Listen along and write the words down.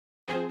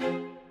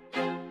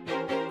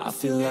I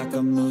feel like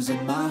I'm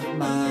losing my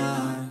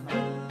mind.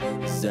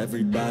 Is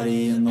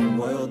everybody in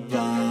the world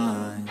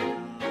blind?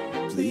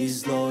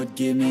 Please, Lord,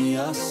 give me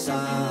a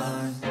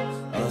sign,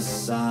 a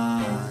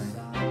sign.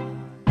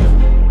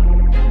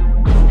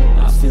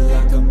 I feel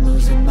like I'm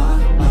losing my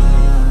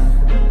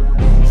mind.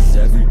 Is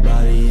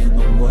everybody in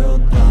the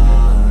world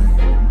blind?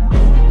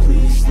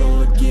 Please,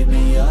 Lord, give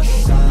me a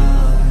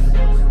sign,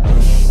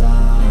 a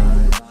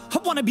sign. I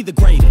wanna be the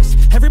greatest.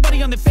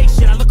 Everybody on the fake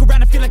shit. I look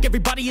around and feel like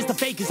everybody is the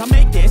fakest. I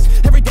make this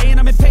every day and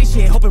I'm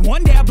impatient, hoping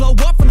one day I blow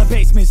up from the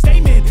basement.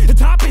 Statement, the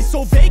top is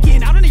so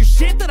vacant. I don't hear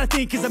shit that I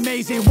think is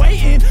amazing.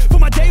 Waiting for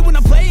my day when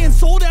I'm playing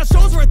sold out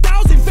shows for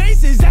 1,000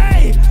 faces.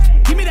 Hey,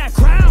 give me that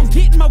crown,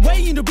 get in my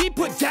way and to be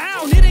put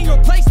down. It ain't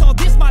your place, all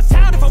this my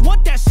town. If I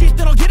want that shit,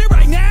 then I'll get it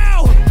right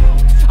now.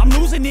 I'm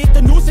losing it,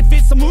 the noose, it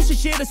fits some loose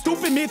shit. A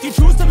stupid myth, you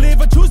choose to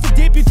live or choose to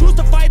dip. You choose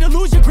to fight or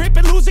lose your grip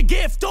and lose a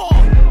gift.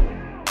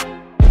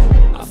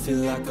 I feel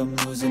like I'm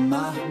losing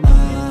my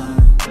mind.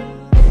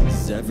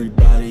 Is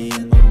everybody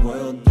in the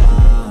world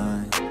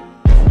blind?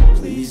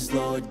 Please,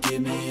 Lord,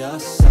 give me a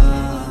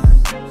sign,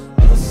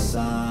 a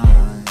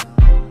sign.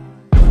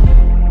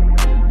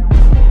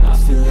 I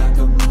feel like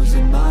I'm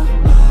losing my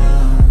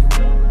mind.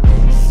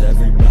 Is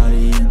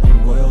everybody in the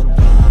world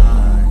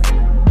blind?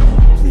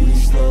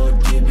 Please,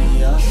 Lord, give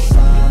me a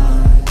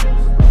sign,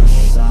 a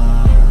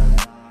sign.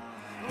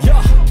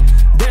 Yeah.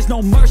 There's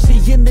no mercy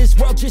in this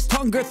world, just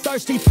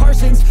hunger-thirsty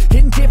persons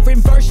in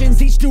different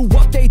versions. Each new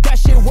update, that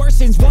shit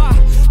worsens. Why?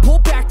 Pull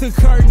back the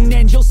curtain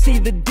and you'll see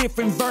the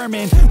different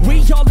vermin.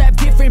 We all have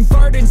different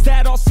burdens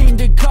that all seem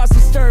to cause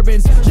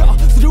disturbance. Yo,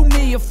 do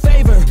me a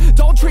favor,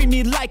 don't treat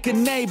me like a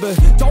neighbor.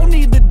 Don't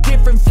need the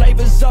different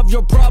flavors of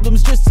your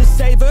problems just to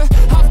savor.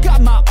 I've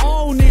got my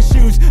own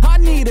issues, I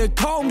need a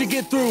comb to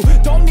get through.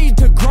 Don't need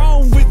to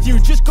groan with you,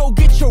 just go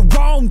get your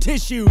own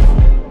tissue.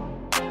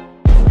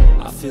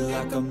 I feel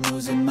like I'm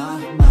losing my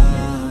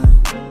mind.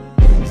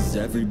 Is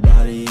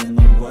everybody in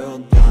the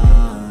world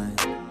blind?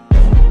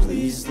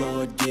 Please,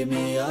 Lord, give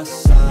me a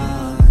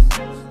sign,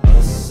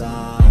 a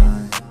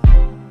sign.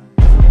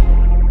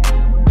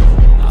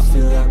 I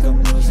feel like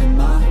I'm losing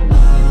my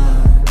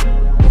mind.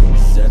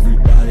 Is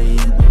everybody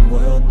in the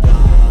world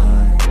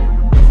blind?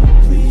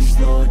 Please,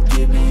 Lord,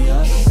 give me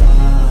a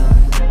sign,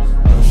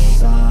 a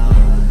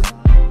sign.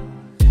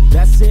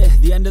 That's it,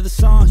 the end of the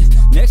song.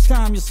 Next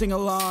time you'll sing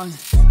along.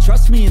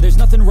 Trust me, there's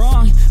nothing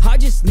wrong. I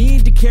just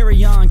need to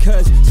carry on,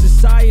 cause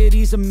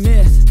society's a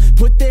myth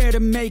put there to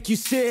make you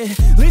sit.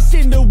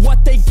 Listen to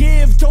what they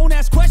give. Don't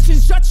ask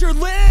questions, shut your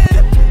lid.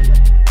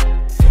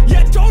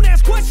 Yeah, don't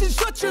ask questions,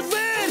 shut your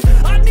lid.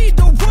 I need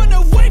to run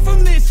away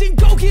from this and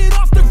go get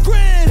off the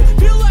grid.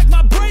 Feel like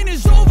my brain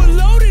is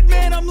overloaded,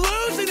 man, I'm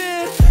losing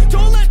it.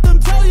 Don't let them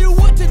tell you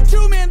what to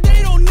do, man,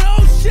 they don't know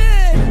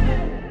shit.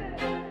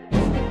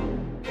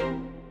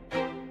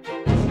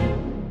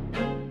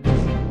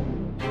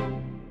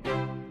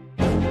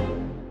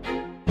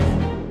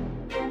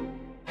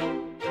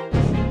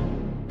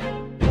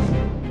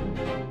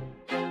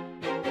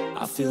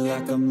 I feel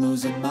like I'm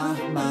losing my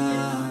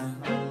mind.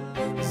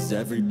 Is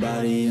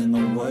everybody in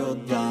the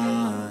world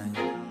blind?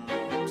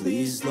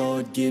 Please,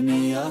 Lord, give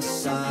me a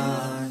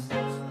sign,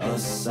 a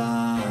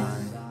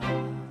sign.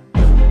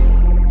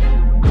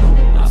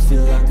 I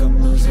feel like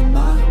I'm losing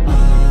my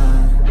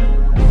mind.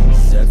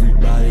 Is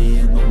everybody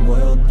in the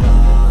world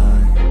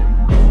blind?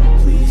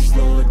 Please,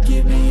 Lord,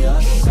 give me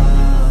a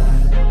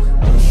sign,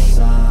 a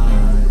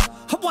sign.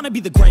 I wanna be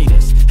the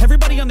greatest.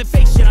 Everybody on the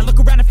fake shit. I look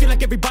around and feel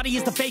like everybody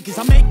is the fakest.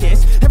 I make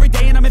this every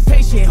day and I'm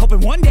impatient,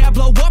 hoping one day I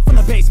blow up from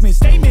the basement.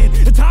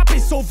 Statement, the top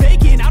is so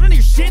vacant. I don't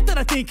hear shit that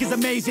I think is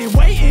amazing.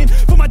 Waiting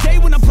for my day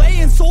when I'm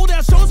playing sold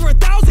out shows for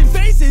 1,000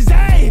 faces.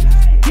 Hey,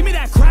 give me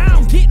that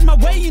crown, get in my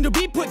way and to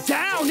be put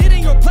down. It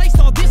ain't your place,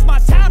 all this my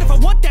town. If I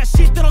want that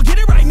shit, then I'll get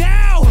it right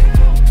now.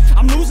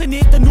 I'm losing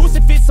it, the noose,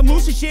 it fits some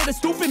loose shit. A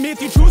stupid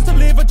myth, you choose to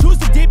live or choose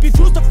to dip. You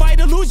choose to fight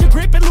or lose your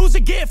grip and lose a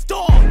gift.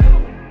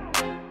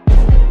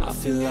 I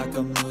feel like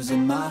I'm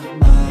losing my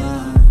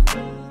mind.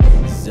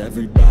 Is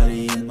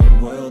everybody in the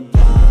world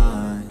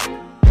blind?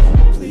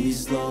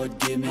 Please, Lord,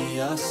 give me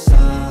a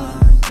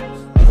sign,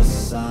 a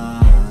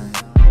sign.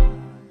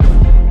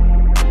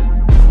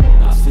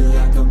 I feel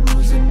like I'm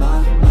losing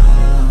my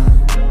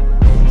mind.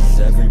 Is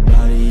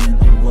everybody in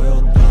the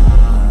world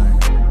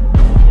blind?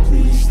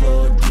 Please,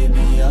 Lord, give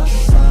me a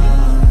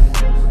sign,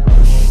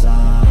 a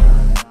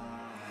sign.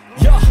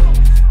 Yeah.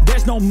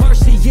 There's no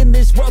mercy in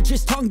this world,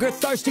 just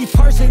hunger-thirsty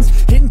persons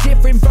in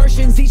different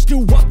versions. Each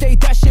new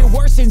update, that shit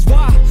worsens.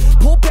 Why?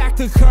 Pull back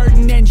the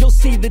curtain and you'll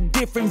see the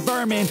different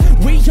vermin.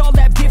 We all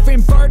have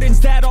different burdens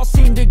that all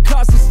seem to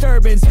cause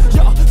disturbance.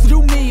 Yo,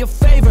 do me a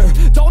favor,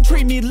 don't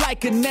treat me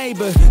like a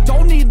neighbor.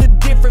 Don't need the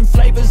different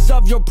flavors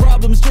of your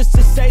problems just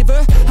to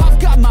savor. I've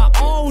got my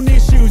own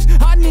issues,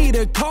 I need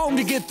a comb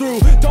to get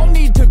through. Don't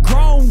need to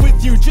groan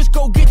with you, just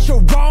go get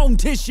your own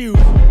tissue.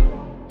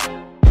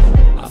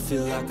 I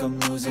feel like I'm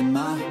losing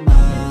my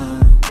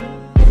mind.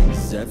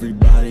 Is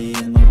everybody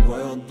in the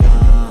world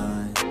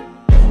blind?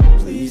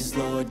 Please,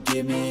 Lord,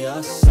 give me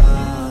a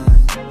sign,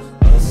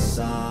 a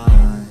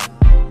sign.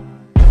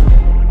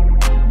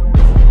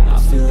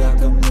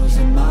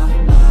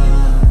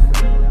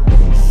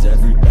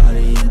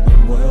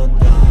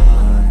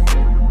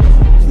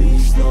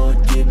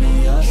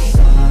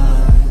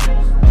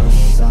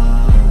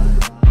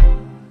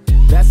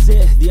 That's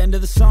it, the end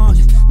of the song.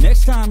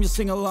 Next time you'll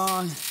sing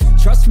along.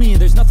 Trust me,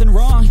 there's nothing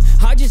wrong.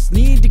 I just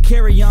need to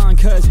carry on,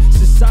 cause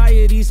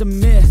society's a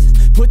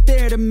myth put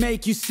there to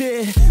make you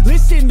sit.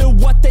 Listen to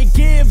what they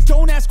give.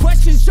 Don't ask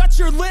questions, shut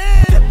your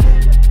lid.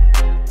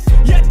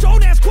 Yeah,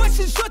 don't ask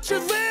questions, shut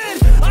your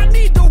lid. I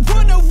need to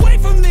run away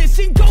from this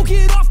and go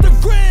get off the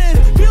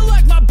grid. Feel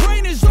like my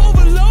brain is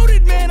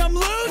overloaded, man, I'm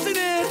losing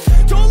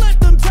it. Don't let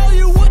them tell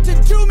you what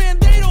to do, man,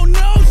 they don't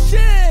know shit.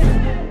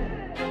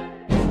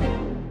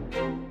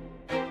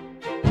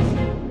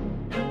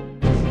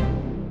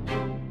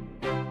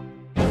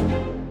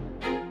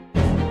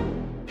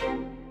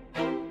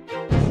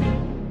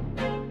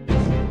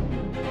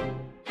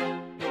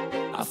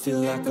 I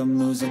feel like I'm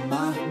losing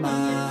my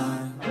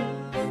mind.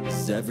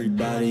 Is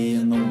everybody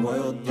in the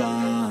world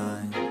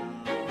blind?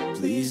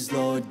 Please,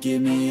 Lord,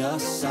 give me a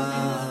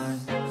sign,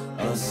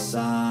 a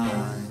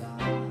sign.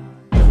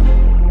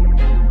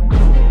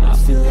 I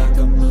feel like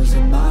I'm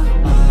losing my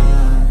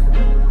mind.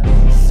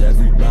 Is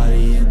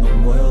everybody in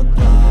the world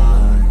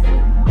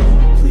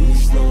blind?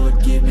 Please,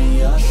 Lord, give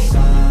me a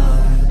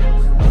sign,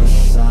 a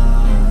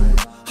sign.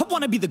 I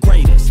wanna be the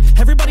greatest.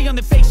 Everybody on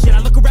the fake shit. I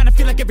look around and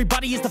feel like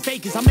everybody is the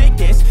fakest. I make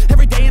this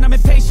every day and I'm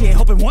impatient,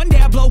 hoping one day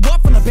I blow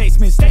up from the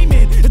basement.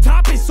 Statement, the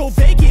top is so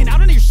vacant. I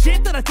don't hear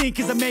shit that I think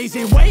is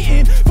amazing.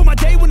 Waiting for my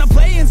day when I'm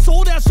playing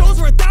sold out shows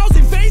for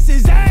 1,000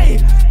 faces.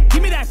 Hey,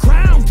 give me that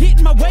crown, get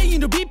in my way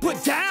and to be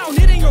put down.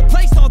 It ain't your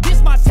place, all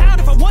this my town.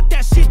 If I want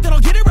that shit, then I'll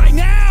get it right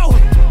now.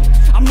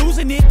 I'm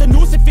losing it, the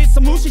noose it fits.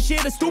 I'm losing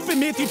shit, a stupid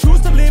myth. You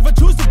choose to live or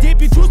choose to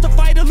dip. You choose to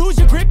fight or lose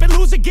your grip and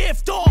lose a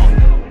gift.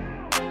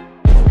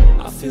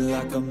 I feel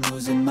like I'm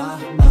losing my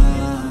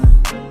mind.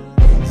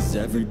 Is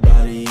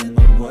everybody in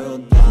the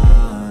world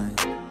blind?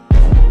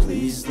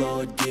 Please,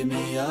 Lord, give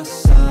me a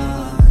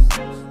sign,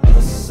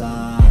 a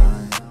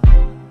sign.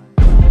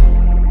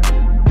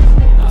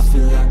 I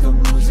feel like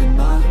I'm losing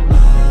my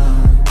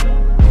mind.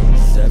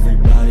 Is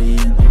everybody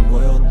in the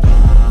world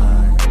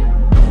blind?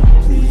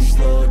 Please,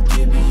 Lord,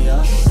 give me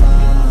a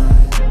sign,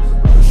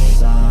 a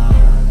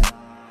sign.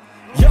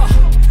 Yeah,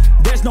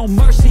 there's no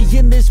mercy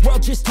in this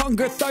world, just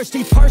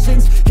hunger-thirsty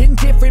persons in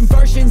different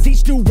versions.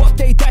 Each new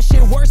update, that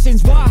shit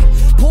worsens. Why?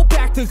 Pull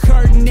back the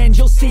curtain and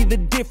you'll see the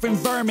different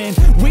vermin.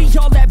 We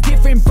all have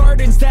different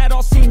burdens that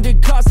all seem to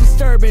cause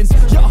disturbance.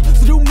 Yo,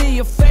 so do me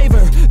a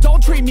favor,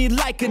 don't treat me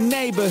like a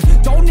neighbor.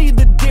 Don't need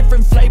the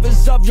different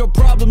flavors of your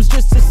problems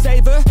just to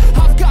savor.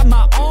 I've got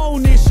my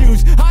own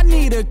issues, I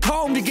need a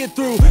comb to get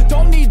through.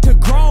 Don't need to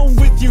groan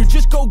with you,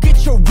 just go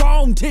get your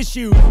own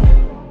tissue.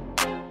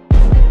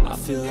 I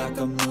feel like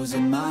I'm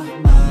losing my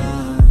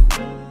mind.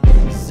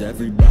 Is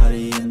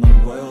everybody in the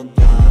world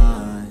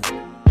blind?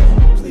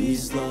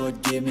 Please,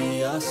 Lord, give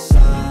me a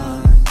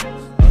sign,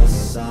 a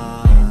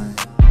sign.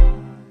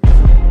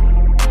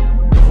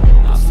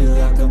 I feel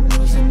like I'm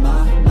losing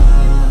my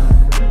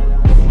mind.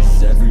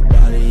 Is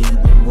everybody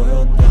in the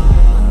world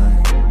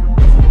blind?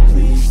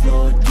 Please,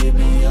 Lord, give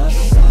me a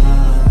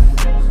sign,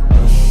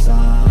 a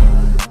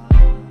sign.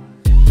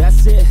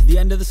 That's it, the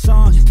end of the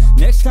song.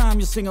 Next time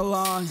you'll sing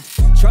along.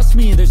 Trust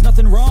me, there's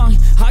nothing wrong.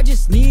 I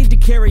just need to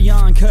carry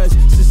on, cause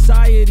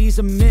society's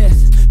a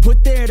myth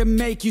put there to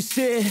make you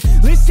sit.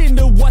 Listen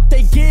to what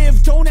they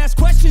give. Don't ask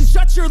questions,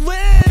 shut your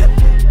lid.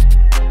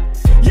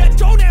 Yeah,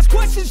 don't ask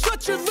questions,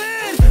 shut your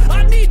lid.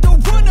 I need to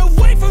run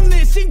away from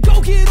this and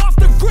go get off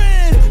the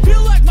grid.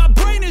 Feel like my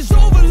brain is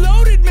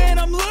overloaded, man,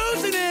 I'm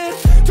losing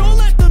it. Don't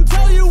let them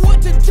tell you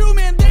what to do,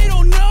 man, they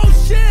don't know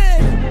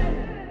shit.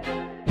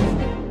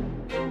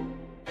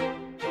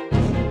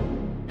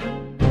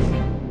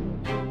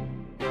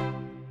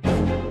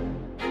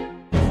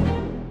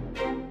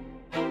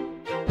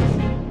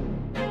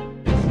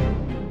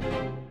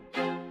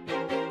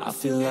 I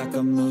feel like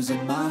I'm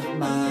losing my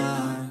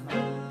mind.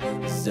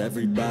 Is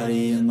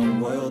everybody in the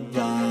world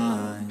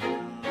blind?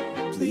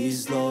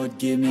 Please, Lord,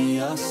 give me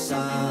a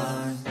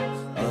sign,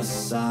 a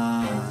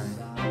sign.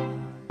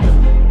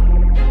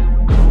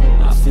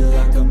 I feel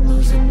like I'm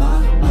losing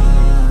my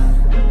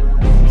mind.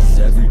 Is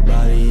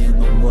everybody in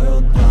the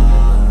world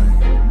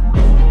blind?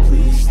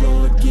 Please,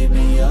 Lord, give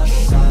me a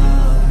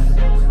sign,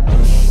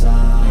 a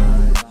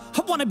sign.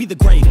 I wanna be the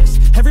greatest.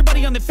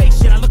 Everybody on the fake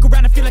shit. I look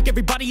around and feel like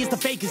everybody is the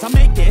fakest. I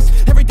make this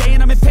every day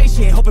and I'm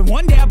impatient, hoping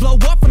one day I blow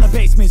up from the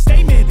basement.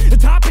 Statement, the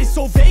top is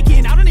so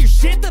vacant. I don't hear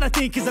shit that I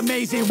think is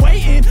amazing.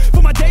 Waiting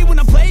for my day when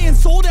I'm playing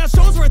sold out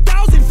shows for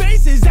 1,000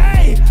 faces.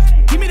 Hey,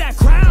 give me that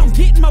crown,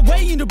 get in my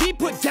way and to be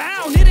put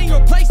down. It ain't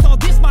your place, all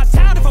this my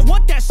town. If I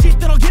want that shit,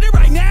 then I'll get it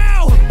right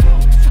now.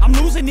 I'm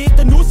losing it,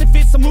 the noose it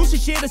fits. I'm losing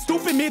shit, a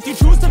stupid myth. You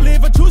choose to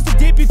live or choose to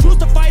dip. You choose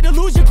to fight or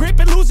lose your grip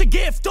and lose a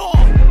gift.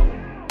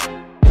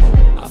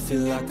 I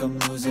feel like I'm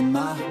losing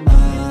my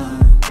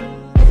mind.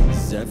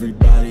 Is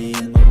everybody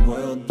in the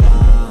world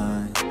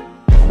blind?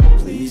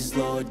 Please,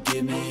 Lord,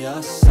 give me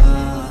a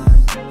sign,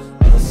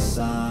 a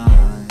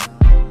sign.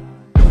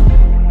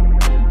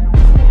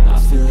 I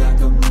feel like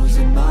I'm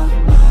losing my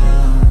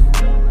mind.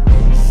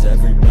 Is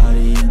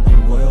everybody in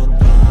the world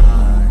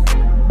blind?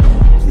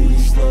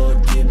 Please,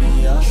 Lord, give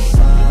me a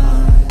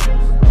sign,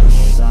 a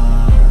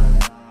sign.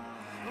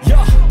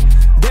 Yeah,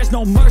 there's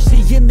no mercy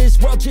in this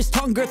world, just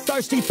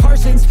hunger-thirsty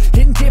persons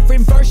in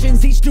different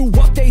versions. Each new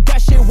update,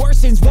 that shit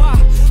worsens. Why?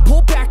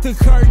 Pull back the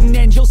curtain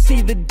and you'll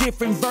see the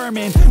different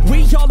vermin.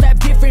 We all have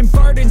different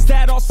burdens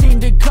that all seem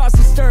to cause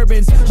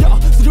disturbance. Yo,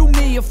 so do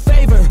me a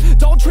favor,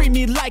 don't treat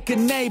me like a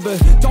neighbor.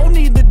 Don't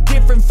need the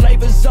different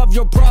flavors of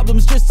your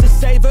problems just to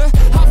savor.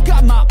 I've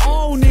got my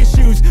own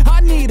issues,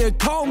 I need a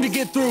comb to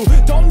get through.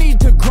 Don't need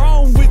to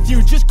groan with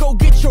you, just go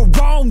get your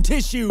own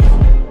tissue.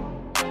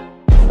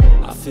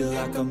 I feel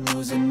like I'm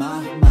losing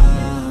my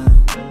mind.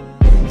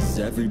 Is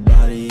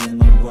everybody in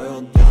the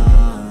world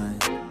blind?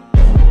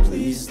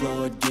 Please,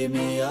 Lord, give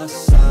me a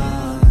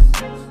sign,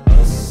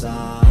 a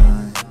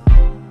sign.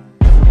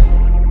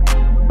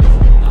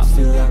 I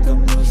feel like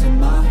I'm losing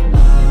my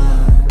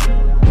mind.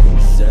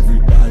 Is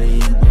everybody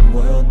in the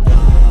world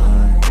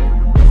blind?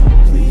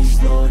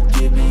 Please, Lord,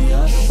 give me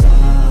a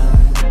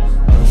sign,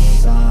 a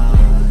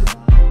sign.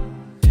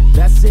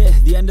 That's it,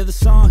 the end of the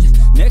song.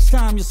 Next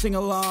time you'll sing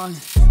along.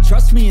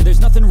 Trust me, there's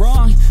nothing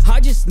wrong, I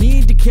just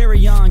need to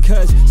carry on.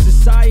 Cause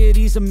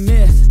society's a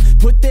myth,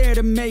 put there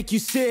to make you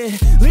sit.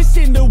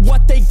 Listen to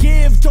what they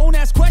give, don't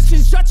ask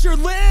questions, shut your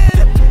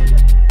lid.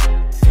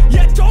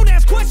 Yeah, don't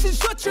ask questions,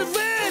 shut your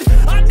lid.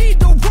 I need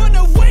to run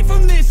away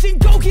from this and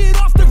go get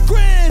off the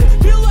grid.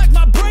 Feel like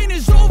my brain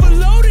is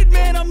overloaded,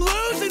 man, I'm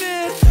losing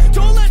it.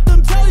 Don't let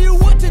them tell you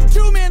what to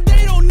do, man,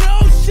 they don't know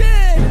shit.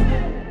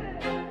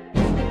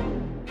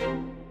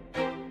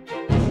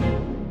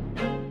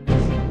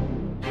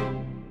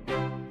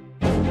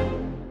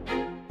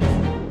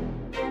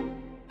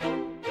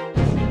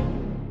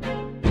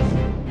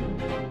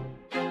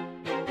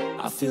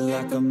 I feel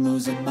like I'm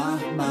losing my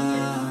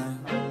mind.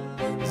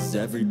 Is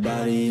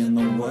everybody in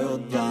the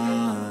world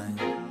blind?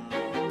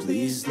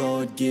 Please,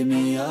 Lord, give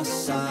me a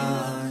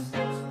sign,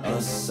 a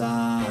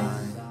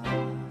sign.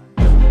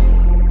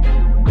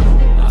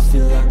 I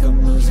feel like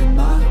I'm losing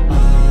my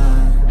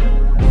mind.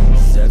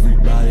 Is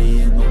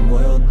everybody in the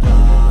world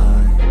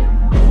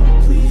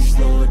blind? Please,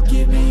 Lord,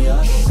 give me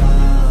a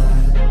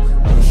sign,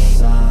 a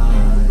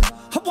sign.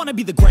 I wanna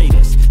be the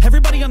greatest.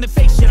 Everybody on the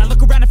fake shit. I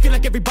look around and feel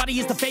like everybody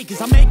is the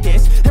fakest. I make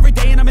this every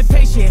day and I'm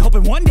impatient,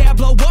 hoping one day I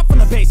blow up from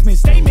the basement.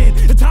 Statement,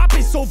 the top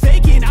is so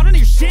vacant. I don't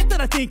hear shit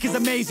that I think is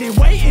amazing.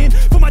 Waiting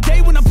for my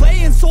day when I'm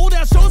playing sold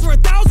out shows for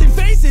 1,000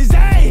 faces.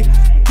 Hey,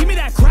 give me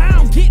that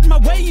crown, get in my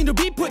way and to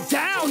be put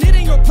down. It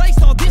ain't your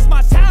place, all this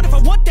my town. If I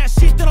want that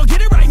shit, then I'll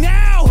get it right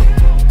now.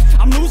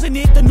 I'm losing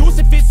it, the noose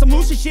it fits, some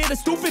loose shit. A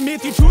stupid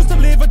myth, you choose to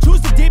live or choose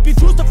to dip. You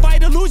choose to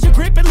fight or lose your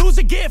grip and lose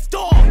a gift.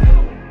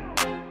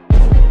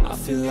 I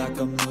feel like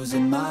I'm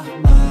losing my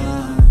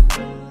mind.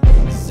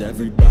 Is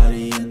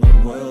everybody in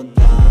the world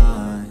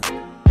blind?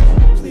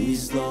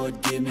 Please,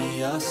 Lord, give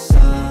me a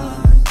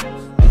sign,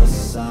 a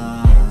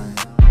sign.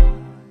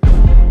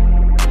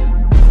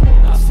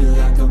 I feel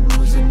like I'm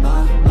losing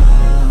my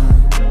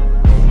mind.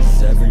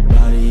 Is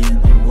everybody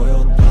in the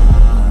world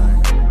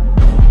blind?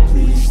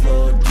 Please,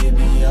 Lord, give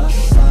me a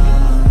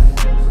sign,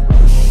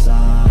 a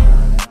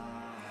sign.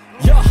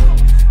 Yeah,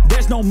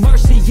 there's no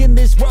mercy in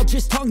this world,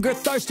 just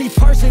hunger-thirsty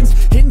persons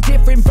in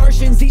different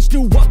versions. Each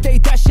new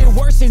update, that shit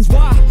worsens.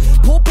 Why?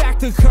 Pull back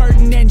the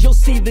curtain and you'll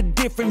see the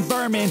different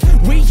vermin.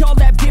 We all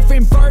have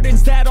different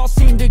burdens that all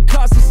seem to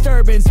cause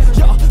disturbance.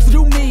 Yo, so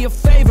do me a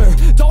favor,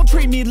 don't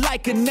treat me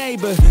like a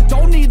neighbor.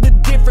 Don't need the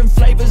different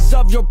flavors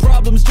of your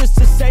problems just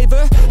to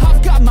savor.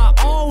 I've got my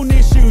own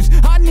issues,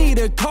 I need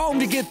a comb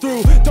to get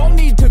through. Don't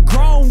need to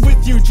groan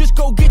with you, just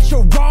go get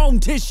your own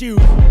tissue.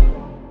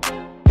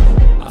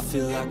 I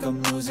feel like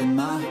I'm losing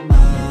my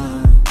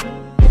mind.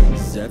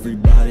 Is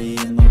everybody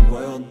in the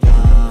world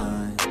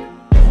blind?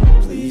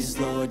 Please,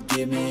 Lord,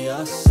 give me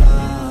a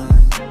sign,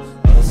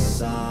 a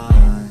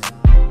sign.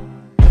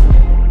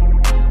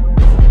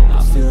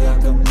 I feel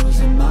like I'm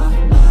losing my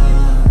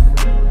mind.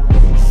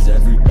 Is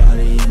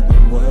everybody in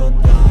the world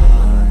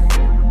blind?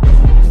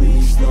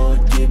 Please,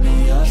 Lord, give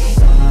me a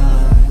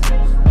sign,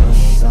 a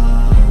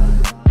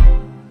sign.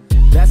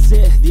 That's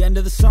it, the end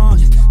of the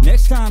song.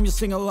 Next time you'll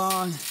sing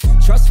along.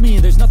 Trust me,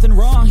 there's nothing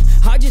wrong,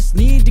 I just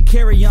need to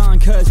carry on.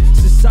 Cause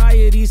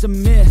society's a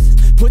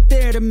myth, put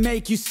there to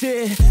make you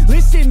sit.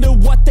 Listen to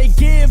what they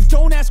give,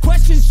 don't ask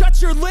questions,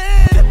 shut your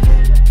lid.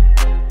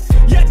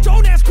 Yeah,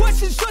 don't ask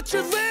questions, shut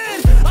your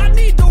lid. I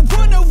need to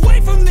run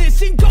away from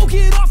this and go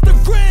get off the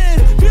grid.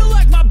 Feel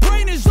like my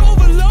brain is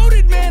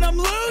overloaded, man, I'm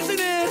losing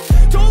it.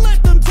 Don't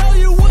let them tell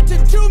you what to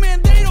do,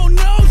 man, they don't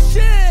know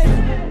shit.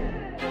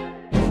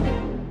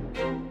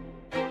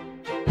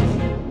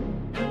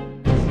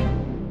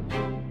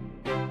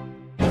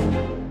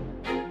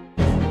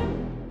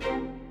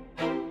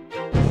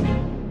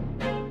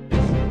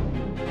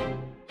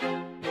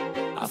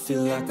 I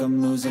feel like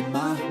I'm losing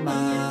my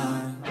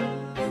mind.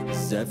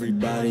 Is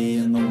everybody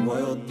in the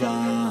world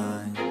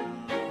blind?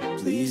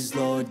 Please,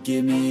 Lord,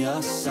 give me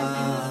a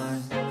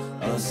sign,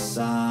 a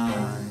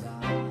sign.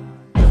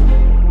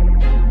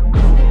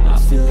 I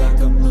feel like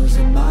I'm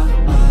losing my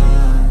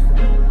mind.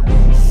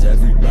 Is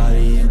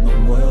everybody in the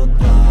world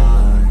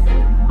blind?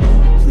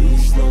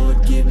 Please,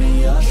 Lord, give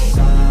me a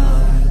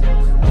sign,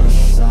 a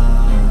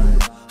sign.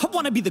 I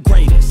wanna be the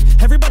greatest.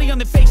 Everybody on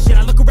the fake shit.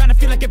 I look around and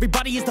feel like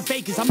everybody is the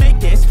fakest. I make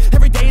this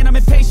every day and I'm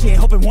impatient,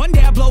 hoping one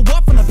day I blow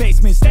up from the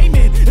basement.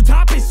 Statement, the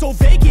top is so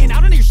vacant,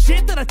 I don't hear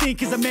shit that I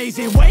think is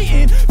amazing.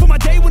 Waiting for my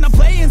day when I'm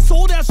playing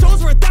sold out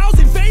shows for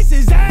 1,000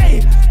 faces.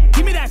 Hey,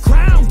 give me that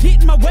crown,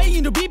 get in my way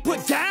and to be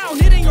put down.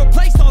 It ain't your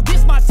place, all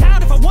this my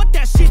town. If I want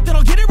that shit, then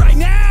I'll get it right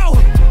now.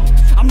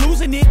 I'm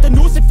losing it, the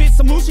noose it fits,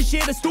 some losing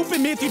shit, a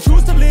stupid myth. You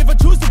choose to live or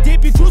choose to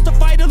dip, you choose to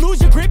fight or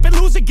lose your grip and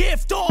lose a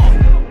gift.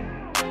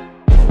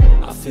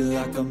 I feel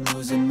like I'm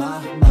losing my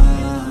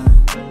mind.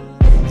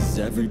 Is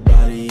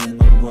everybody in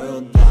the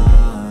world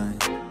blind?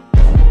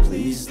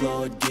 Please,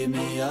 Lord, give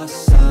me a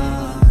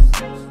sign,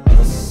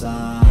 a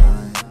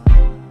sign.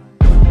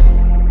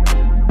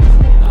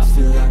 I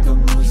feel like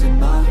I'm losing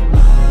my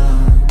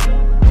mind.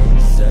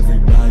 Is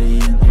everybody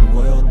in the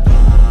world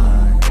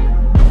blind?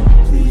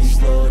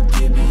 Please, Lord,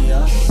 give me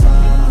a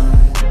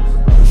sign,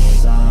 a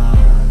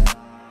sign.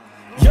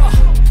 Yeah.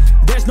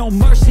 There's no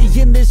mercy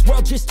in this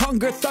world, just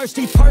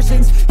hunger-thirsty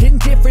persons in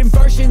different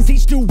versions.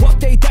 Each new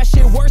update, that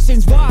shit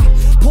worsens. Why?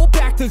 Pull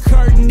back the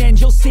curtain and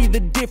you'll see the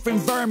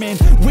different vermin.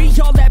 We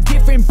all have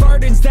different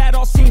burdens that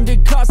all seem to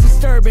cause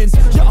disturbance.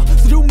 Yo,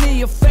 so do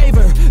me a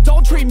favor,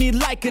 don't treat me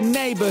like a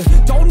neighbor.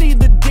 Don't need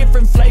the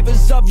different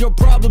flavors of your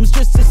problems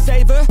just to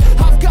savor.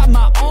 I've got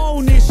my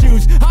own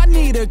issues, I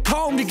need a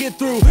comb to get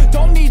through.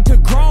 Don't need to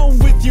groan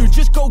with you,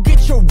 just go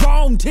get your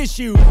own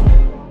tissue.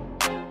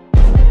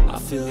 I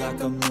feel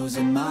like I'm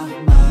losing my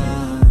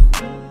mind.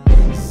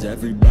 Is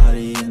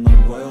everybody in the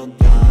world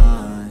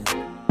blind?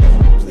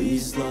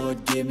 Please,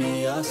 Lord, give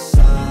me a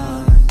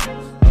sign,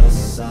 a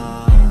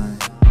sign.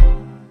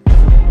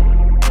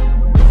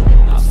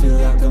 I feel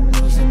like I'm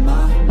losing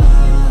my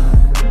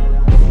mind.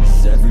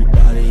 Is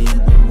everybody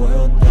in the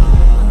world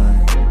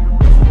blind?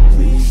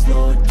 Please,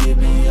 Lord, give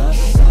me a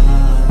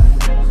sign,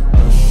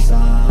 a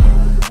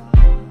sign.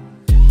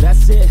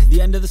 That's it,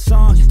 the end of the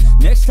song.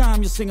 Next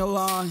time you'll sing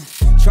along.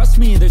 Trust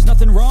me, there's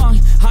nothing wrong,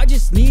 I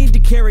just need to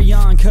carry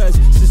on. Cause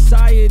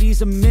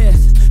society's a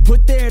myth,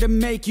 put there to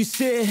make you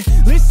sit.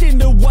 Listen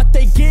to what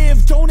they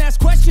give, don't ask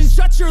questions,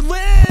 shut your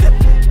lid.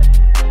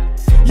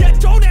 Yeah,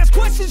 don't ask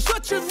questions,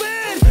 shut your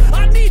lid.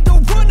 I need to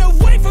run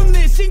away from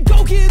this and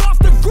go get off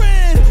the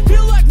grid.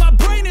 Feel like my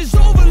brain is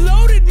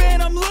overloaded,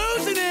 man, I'm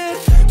losing it.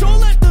 Don't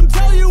let them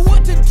tell you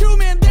what to do,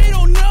 man, they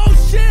don't know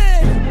shit.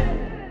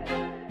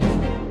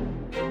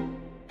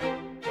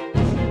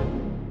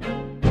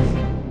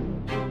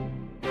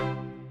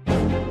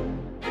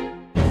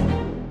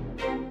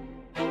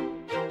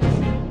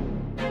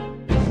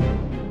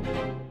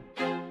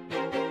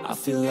 I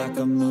feel like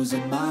I'm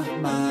losing my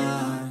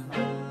mind.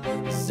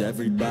 Is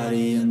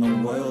everybody in the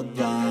world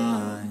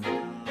blind?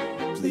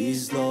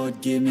 Please,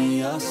 Lord, give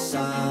me a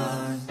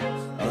sign,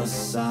 a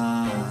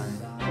sign.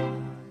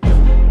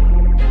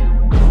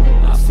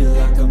 I feel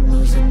like I'm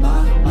losing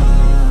my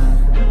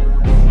mind.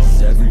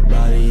 Is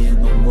everybody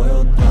in the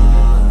world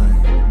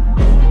blind?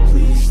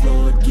 Please,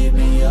 Lord, give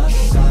me a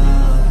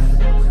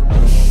sign,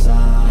 a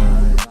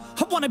sign.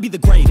 I wanna be the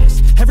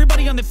greatest,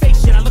 everybody on the fake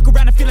shit. I look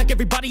around and feel like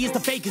everybody is the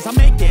fakest. I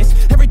make this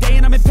every day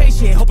and I'm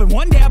impatient, hoping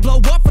one day I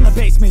blow up from the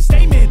basement.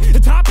 Statement, the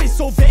top is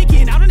so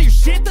vacant, I don't hear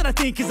shit that I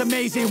think is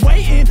amazing.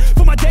 Waiting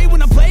for my day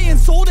when I'm playing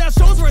sold out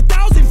shows for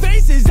 1,000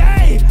 faces.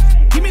 Hey,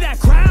 give me that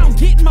crown,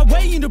 get in my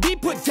way and to be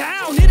put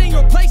down. It ain't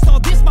your place, all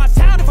this my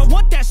town. If I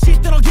want that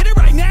shit, then I'll get it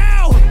right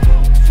now.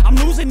 I'm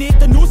losing it,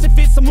 the noose it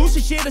fits, some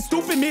losing shit, a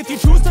stupid myth. You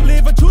choose to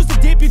live or choose to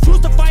dip, you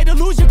choose to fight or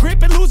lose your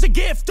grip and lose a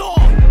gift.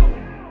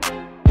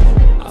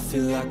 I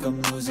feel like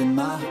I'm losing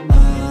my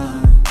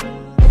mind.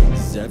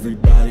 Is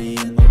everybody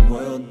in the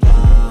world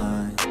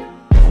blind?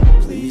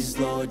 Please,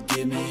 Lord,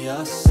 give me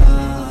a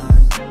sign,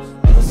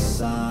 a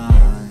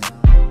sign.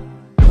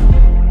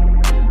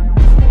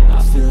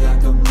 I feel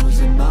like I'm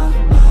losing my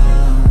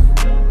mind.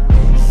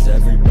 Is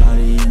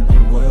everybody in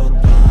the world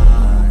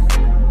blind?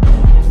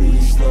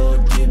 Please,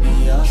 Lord, give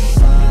me a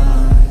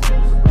sign,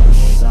 a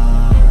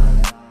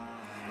sign.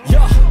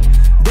 Yeah.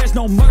 There's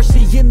no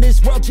mercy in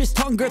this world, just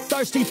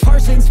hunger-thirsty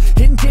persons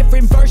in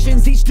different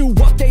versions. Each new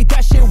update,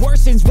 that shit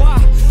worsens. Why?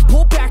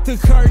 Pull back the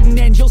curtain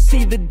and you'll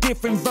see the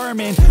different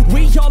vermin.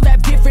 We all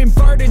have different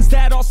burdens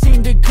that all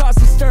seem to cause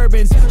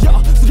disturbance.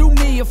 Yo, so do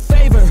me a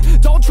favor,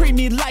 don't treat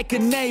me like a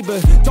neighbor.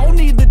 Don't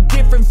need the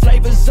different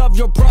flavors of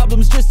your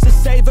problems just to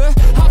savor.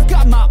 I've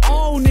got my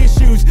own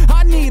issues,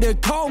 I need a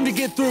comb to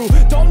get through.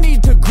 Don't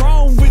need to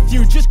groan with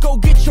you, just go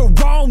get your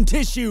own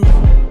tissue.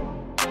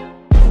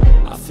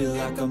 I feel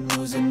like I'm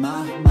losing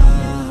my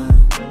mind.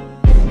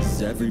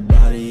 Is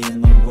everybody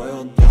in the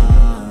world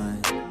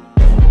blind?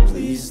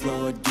 Please,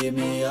 Lord, give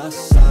me a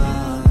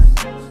sign,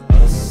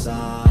 a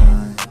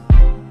sign.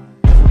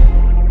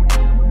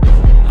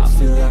 I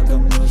feel like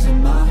I'm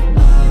losing my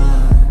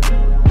mind.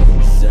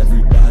 Is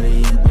everybody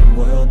in the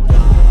world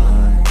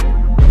blind?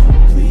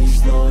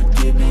 Please, Lord,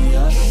 give me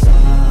a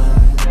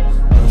sign,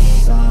 a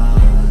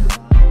sign.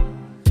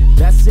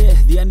 That's it,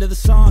 the end of the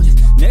song.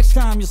 Next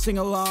time you'll sing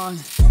along.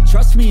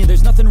 Trust me,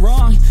 there's nothing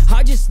wrong,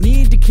 I just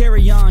need to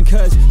carry on.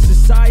 Cause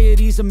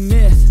society's a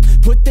myth,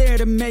 put there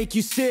to make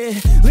you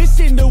sit.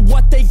 Listen to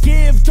what they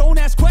give, don't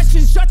ask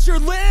questions, shut your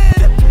lid.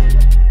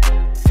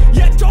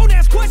 Yeah, don't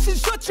ask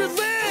questions, shut your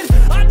lid.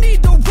 I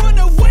need to run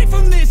away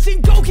from this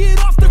and go get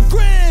off the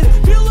grid.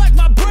 Feel like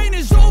my brain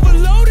is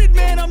overloaded,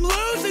 man, I'm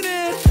losing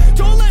it.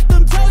 Don't let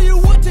them tell you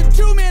what to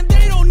do, man,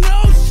 they don't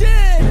know shit.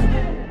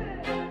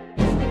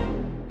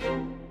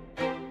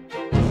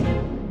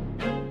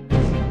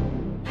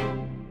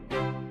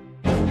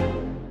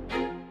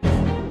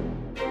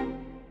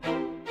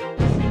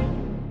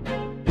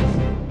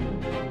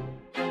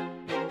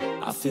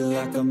 I feel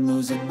like I'm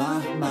losing my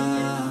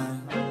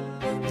mind.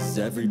 Is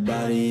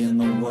everybody in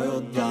the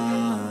world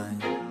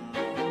blind?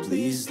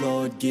 Please,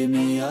 Lord, give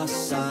me a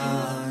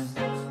sign,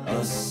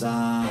 a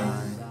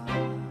sign.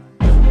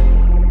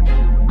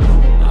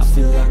 I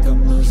feel like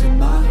I'm losing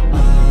my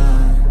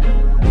mind.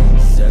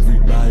 Is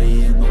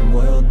everybody in the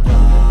world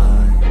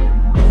blind?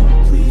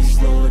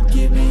 Please, Lord,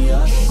 give me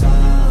a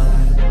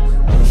sign,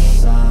 a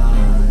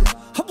sign.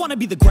 I wanna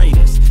be the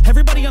greatest.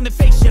 Everybody on the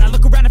fake shit. I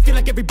look around and feel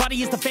like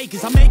everybody is the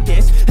fakest. I make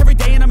this every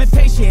day and I'm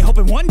impatient,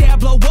 hoping one day I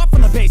blow up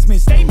from the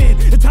basement.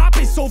 Statement, the top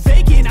is so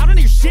vacant. I don't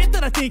hear shit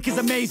that I think is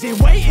amazing.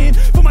 Waiting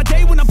for my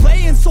day when I'm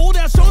playing sold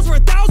out shows for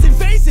 1,000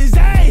 faces.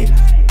 Hey,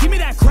 give me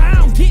that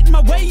crown, get in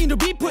my way and to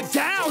be put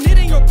down. It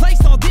ain't your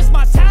place, all this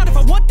my town. If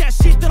I want that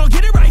shit, then I'll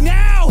get it right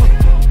now.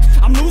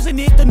 I'm losing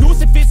it, the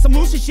noose it fits. I'm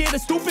losing shit, a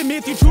stupid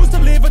myth. You choose to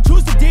live or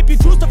choose to dip. You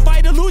choose to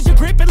fight or lose your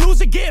grip and lose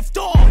a gift.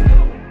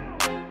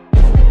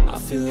 I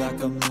feel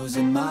like I'm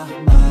losing my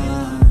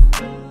mind.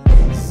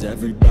 Is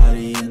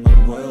everybody in the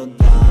world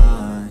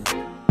blind?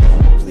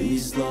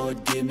 Please,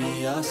 Lord, give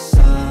me a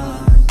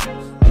sign,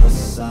 a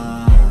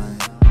sign.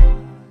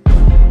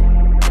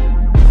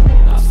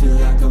 I feel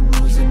like I'm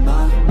losing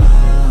my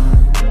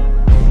mind.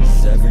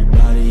 Is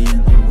everybody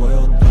in the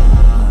world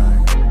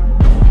blind?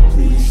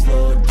 Please,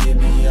 Lord, give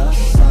me a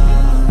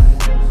sign,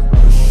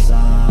 a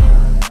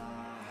sign.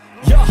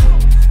 Yeah,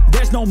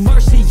 there's no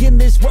mercy in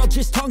this world,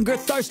 just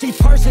hunger-thirsty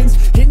persons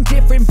in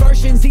different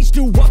versions. Each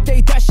new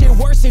update, that shit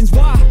worsens.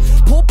 Why?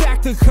 Pull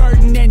back the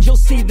curtain and you'll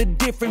see the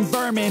different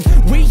vermin.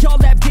 We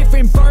all have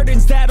different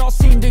burdens that all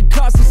seem to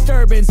cause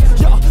disturbance.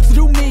 Yo, so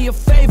do me a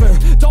favor,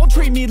 don't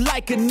treat me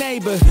like a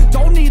neighbor.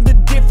 Don't need the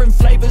different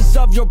flavors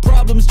of your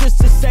problems just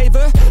to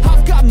savor.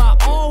 I've got my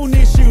own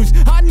issues,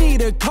 I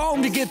need a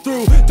comb to get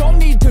through. Don't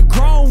need to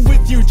groan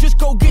with you, just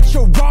go get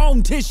your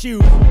own tissue.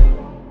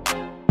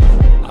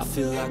 I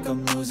feel like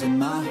I'm losing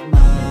my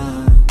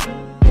mind.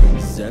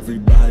 Is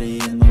everybody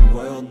in the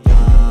world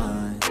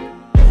blind?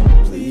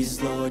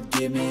 Please, Lord,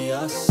 give me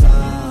a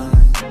sign,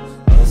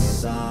 a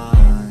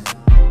sign.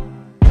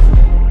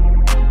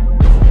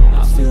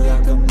 I feel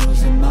like I'm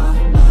losing my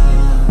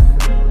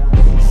mind.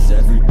 Is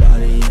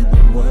everybody in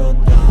the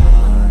world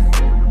blind?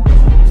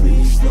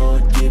 Please,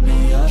 Lord, give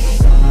me a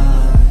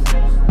sign,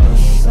 a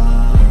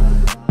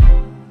sign.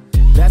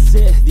 That's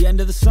it, the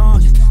end of the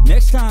song.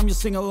 Next time you'll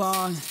sing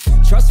along.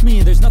 Trust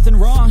me, there's nothing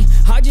wrong.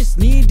 I just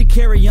need to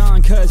carry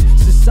on, cause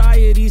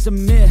society's a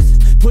myth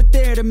put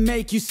there to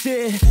make you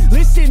sit.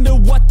 Listen to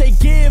what they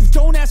give.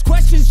 Don't ask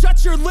questions,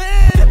 shut your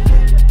lid.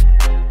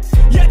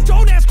 Yeah,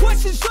 don't ask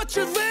questions, shut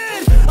your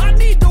lid. I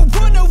need to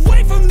run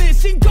away from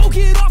this and go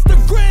get off the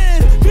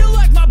grid. Feel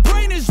like my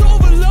brain is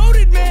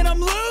overloaded, man,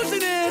 I'm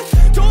losing it.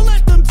 Don't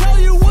let them tell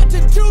you what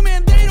to do,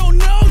 man, they don't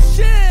know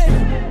shit.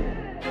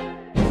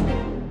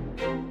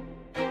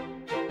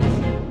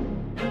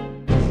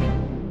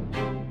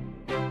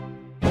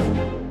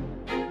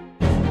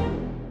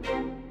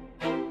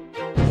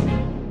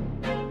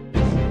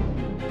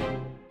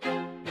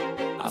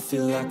 I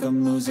feel like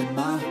I'm losing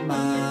my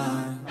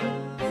mind.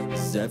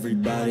 Is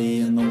everybody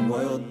in the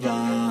world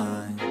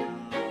blind?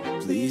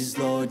 Please,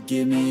 Lord,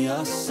 give me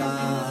a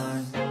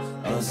sign,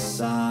 a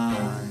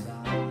sign.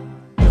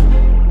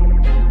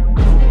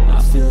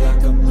 I feel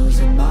like I'm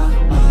losing my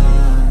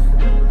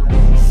mind.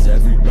 Is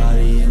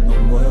everybody in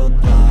the world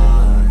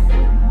blind?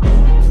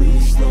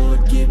 Please,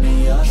 Lord, give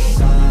me a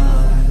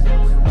sign,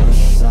 a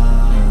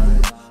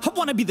sign. I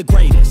wanna be the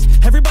greatest.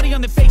 Everybody on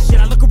the fake shit.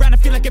 I look around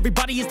and feel like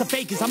everybody is the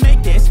fakest. I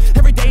make this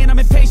every day and I'm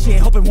impatient,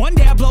 hoping one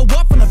day I blow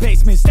up from the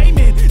basement.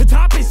 Statement, the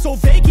top is so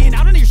vacant.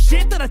 I don't hear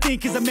shit that I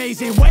think is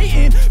amazing.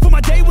 Waiting for my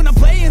day when I'm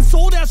playing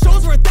sold out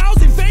shows for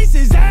 1,000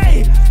 faces.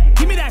 Hey,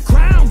 give me that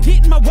crown,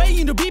 get in my way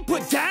and to be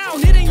put down.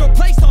 It ain't your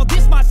place, all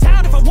this my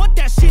town. If I want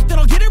that shit, then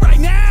I'll get it right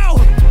now.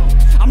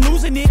 I'm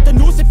losing it, the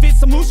noose it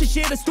fits. I'm losing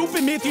shit, a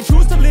stupid myth. You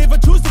choose to live or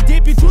choose to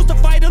dip. You choose to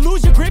fight or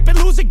lose your grip and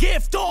lose a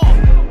gift.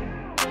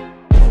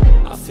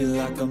 I feel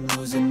like I'm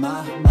losing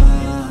my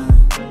mind.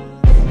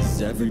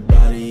 Is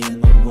everybody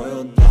in the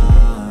world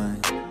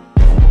blind?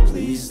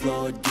 Please,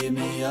 Lord, give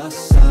me a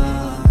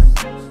sign,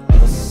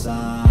 a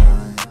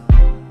sign.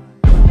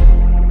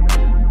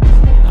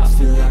 I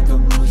feel like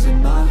I'm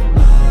losing my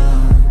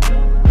mind.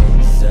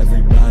 Is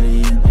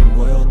everybody in the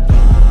world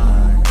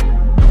blind?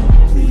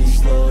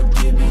 Please, Lord,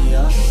 give me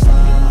a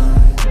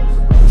sign,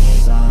 a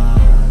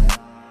sign.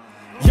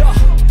 Yeah,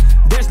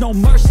 there's no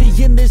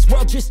mercy in this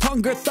world, just just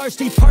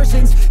hunger-thirsty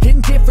persons in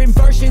different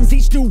versions.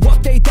 Each new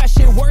update, that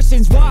shit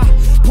worsens. Why?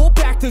 Pull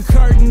back the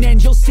curtain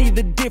and you'll see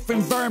the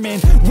different vermin.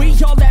 We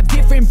all have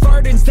different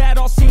burdens that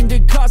all seem to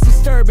cause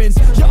disturbance.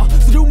 Yo,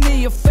 so do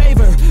me a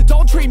favor,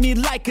 don't treat me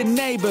like a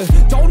neighbor.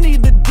 Don't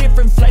need the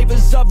different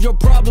flavors of your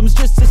problems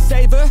just to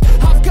savor.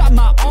 I've got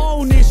my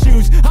own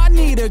issues, I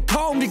need a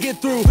comb to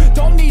get through.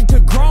 Don't need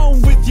to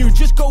groan with you,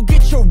 just go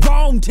get your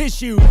own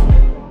tissue.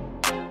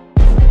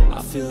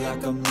 I feel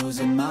like I'm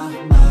losing my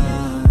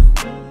mind.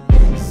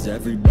 Is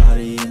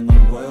everybody in the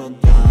world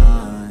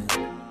blind?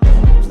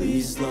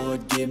 Please,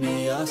 Lord, give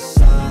me a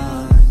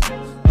sign,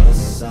 a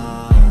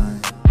sign.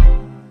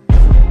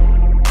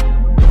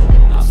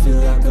 I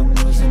feel like I'm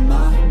losing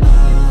my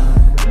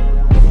mind.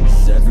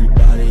 Is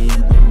everybody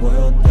in the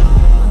world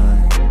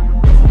blind?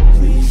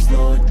 Please,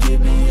 Lord,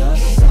 give me a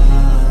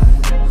sign,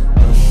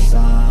 a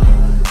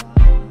sign.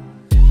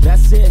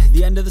 That's it,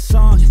 the end of the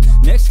song.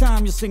 Next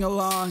time you'll sing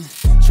along.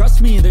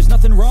 Trust me, there's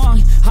nothing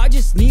wrong, I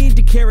just need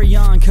to carry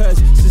on. Cause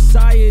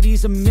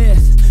society's a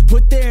myth,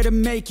 put there to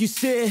make you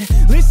sit.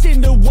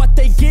 Listen to what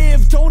they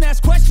give, don't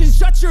ask questions,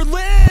 shut your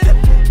lid.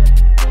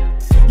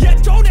 Yeah,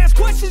 don't ask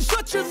questions,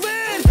 shut your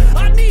lid.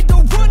 I need to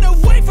run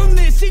away from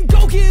this and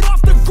go get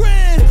off the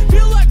grid.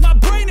 Feel like my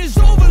brain is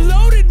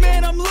overloaded,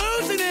 man, I'm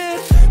losing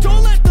it.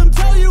 Don't let them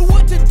tell you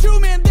what to do,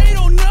 man, they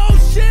don't know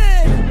shit.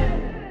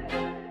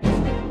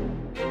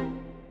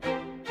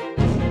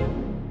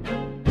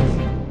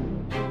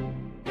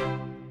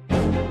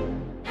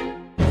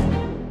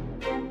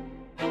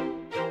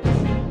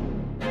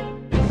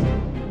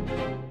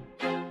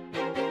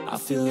 I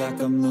feel like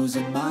I'm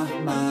losing my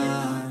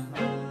mind.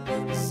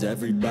 Is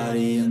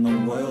everybody in the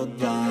world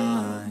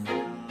blind?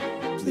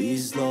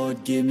 Please,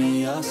 Lord, give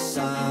me a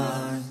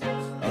sign,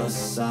 a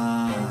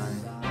sign.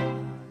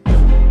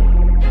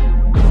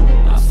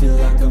 I feel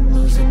like I'm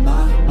losing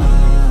my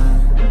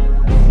mind.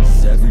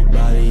 Is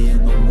everybody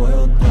in the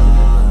world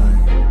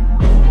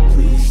blind?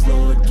 Please,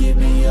 Lord, give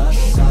me a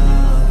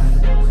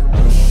sign,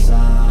 a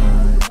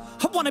sign.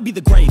 I wanna be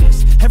the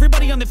greatest.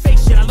 Everybody on the fake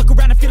shit. I look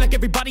around and feel like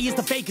everybody is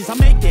the fakest. I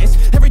make this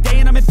every day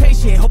and I'm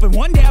impatient, hoping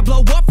one day I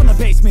blow up from the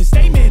basement.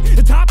 Statement,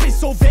 the top is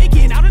so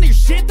vacant, I don't hear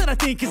shit that I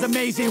think is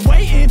amazing.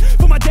 Waiting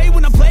for my day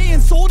when I'm playing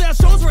sold out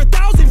shows for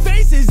 1,000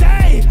 faces.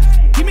 Hey,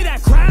 give me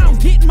that crown,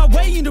 get in my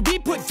way and to be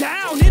put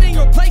down. It ain't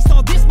your place,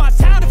 all this my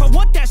town. If I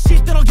want that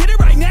shit, then I'll get it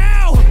right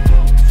now.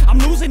 I'm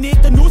losing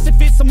it, the noose it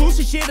fits, some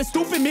loose shit. A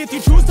stupid myth, you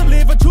choose to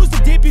live or choose to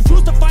dip. You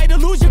choose to fight or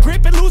lose your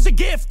grip and lose a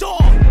gift.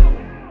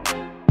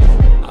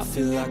 I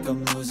feel like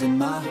I'm losing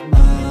my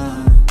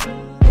mind.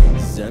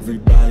 Is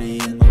everybody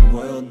in the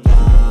world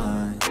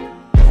blind?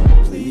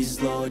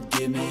 Please, Lord,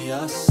 give me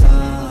a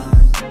sign,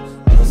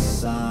 a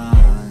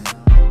sign.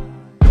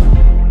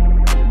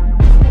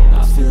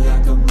 I feel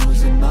like I'm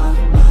losing my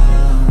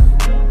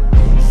mind.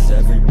 Is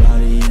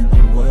everybody in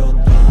the world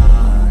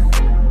blind?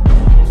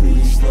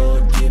 Please,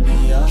 Lord, give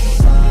me a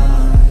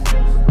sign,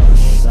 a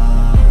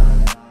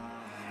sign.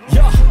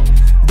 Yeah,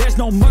 there's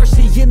no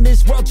mercy in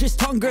this world, just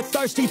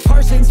hunger-thirsty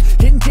persons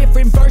in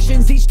different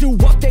versions. Each new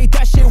update,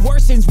 that shit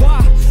worsens.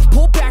 Why?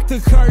 Pull back the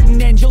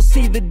curtain and you'll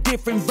see the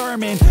different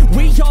vermin.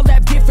 We all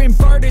have different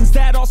burdens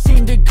that all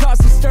seem to cause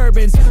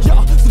disturbance.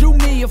 Yo, so do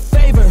me a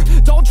favor,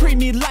 don't treat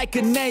me like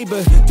a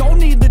neighbor. Don't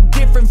need the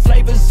different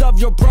flavors of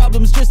your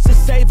problems just to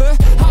savor.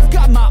 I've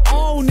got my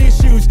own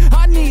issues,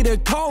 I need a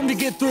comb to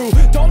get through.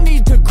 Don't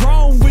need to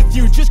groan with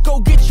you, just go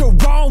get your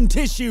own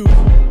tissue.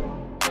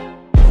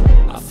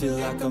 I feel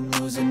like I'm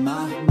losing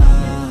my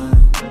mind.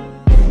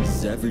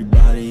 Is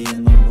everybody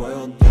in the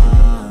world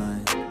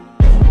blind?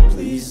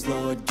 Please,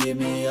 Lord, give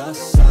me a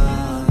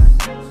sign,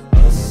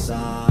 a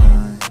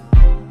sign.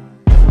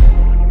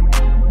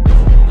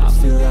 I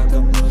feel like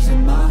I'm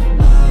losing my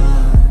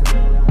mind.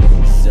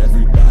 Is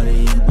everybody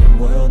in the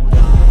world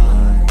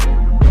blind?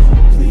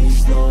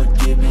 Please, Lord,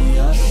 give me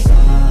a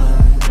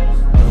sign,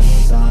 a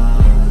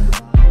sign.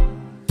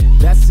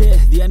 That's it,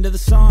 the end of the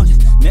song.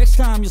 Next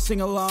time you'll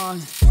sing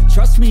along.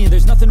 Trust me,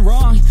 there's nothing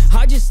wrong,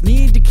 I just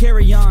need to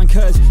carry on.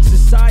 Cause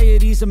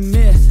society's a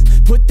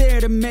myth, put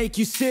there to make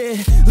you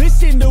sit.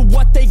 Listen to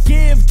what they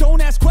give,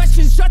 don't ask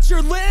questions, shut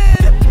your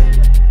lid.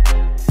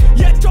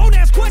 Yeah, don't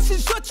ask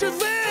questions, shut your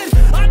lid.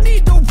 I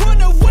need to run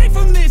away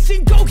from this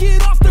and go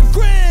get off the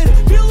grid.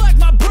 Feel like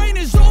my brain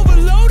is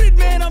overloaded,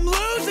 man, I'm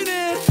losing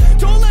it.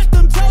 Don't let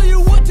them tell you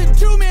what to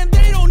do, man,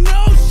 they don't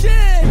know shit.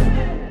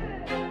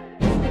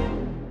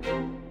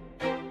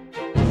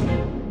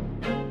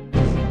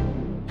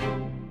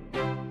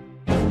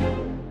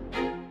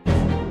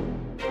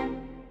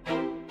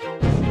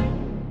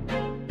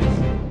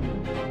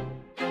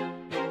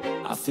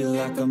 I feel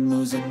like I'm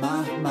losing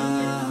my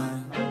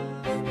mind.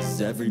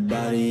 Is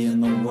everybody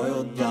in the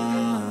world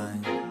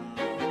blind?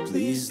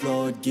 Please,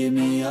 Lord, give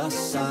me a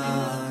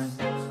sign,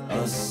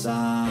 a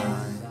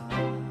sign.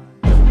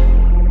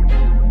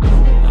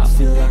 I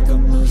feel like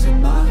I'm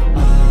losing my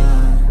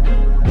mind.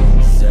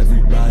 Is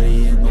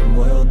everybody in the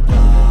world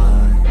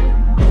blind?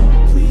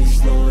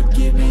 Please, Lord,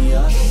 give me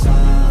a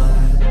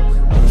sign,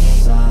 a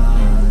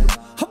sign.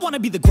 I wanna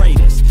be the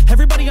greatest.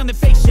 Everybody on the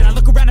fake shit. I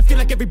look around and feel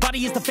like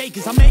everybody is the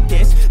fakest. I make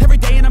this every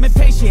day and I'm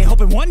impatient,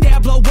 hoping one day I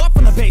blow up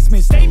from the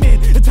basement.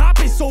 Statement, the top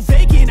is so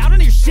vacant. I don't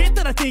hear shit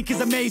that I think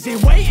is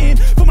amazing. Waiting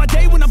for my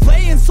day when I'm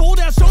playing sold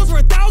out shows for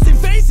 1,000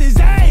 faces.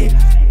 Hey,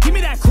 give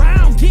me that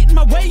crown, get in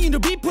my way and to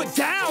be put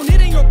down.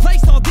 It ain't your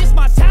place, all this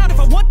my town. If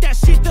I want that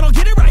shit, then I'll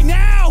get it right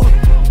now.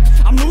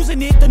 I'm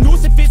losing it, the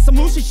noose it fits. I'm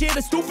losing shit,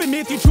 a stupid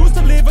myth. You choose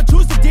to live or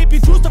choose to dip.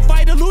 You choose to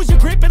fight or lose your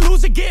grip and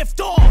lose a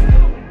gift.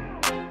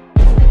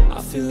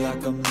 I feel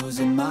like I'm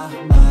losing my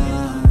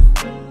mind.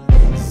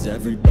 Is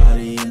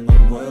everybody in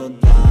the world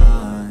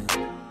blind?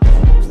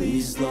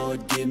 Please,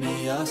 Lord, give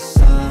me a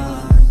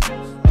sign,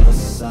 a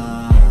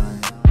sign.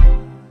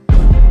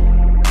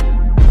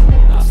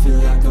 I feel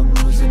like I'm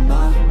losing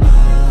my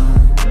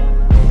mind.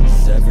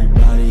 Is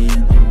everybody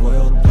in the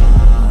world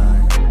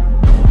blind?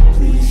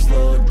 Please,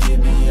 Lord,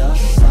 give me a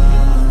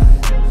sign,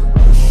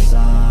 a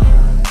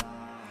sign.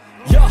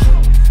 Yeah,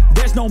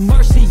 there's no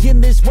mercy in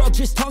this world,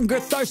 just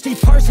hunger-thirsty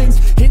persons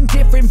in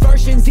different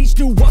versions. Each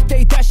new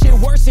update, that shit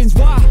worsens.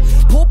 Why?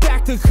 Pull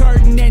back the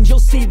curtain and you'll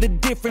see the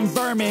different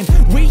vermin.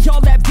 We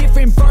all have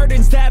different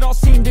burdens that all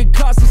seem to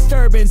cause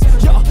disturbance.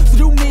 Yo, so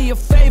do me a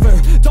favor,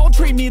 don't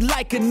treat me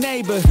like a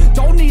neighbor.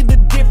 Don't need the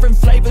different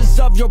flavors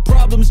of your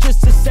problems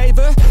just to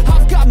savor.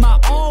 I've got my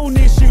own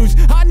issues,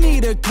 I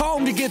need a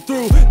comb to get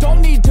through.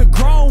 Don't need to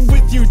groan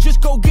with you, just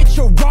go get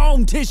your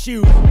own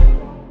tissue.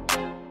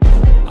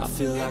 I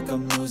feel like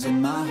I'm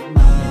losing my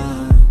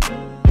mind.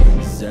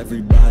 Is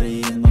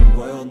everybody in the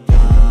world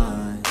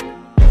blind?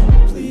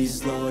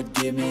 Please, Lord,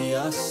 give me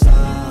a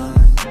sign,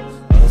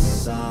 a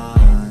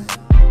sign.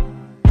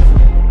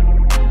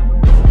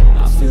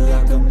 I feel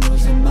like I'm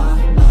losing my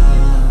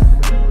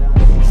mind.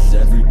 Is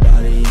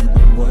everybody in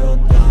the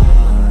world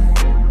blind?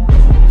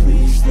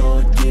 Please,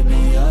 Lord, give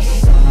me a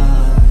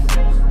sign,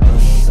 a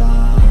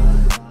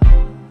sign.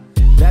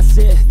 That's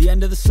it, the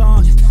end of the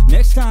song.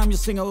 Next time you'll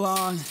sing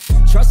along.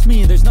 Trust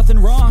me, there's nothing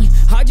wrong.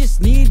 I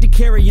just need to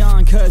carry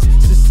on, cause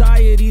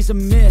society's a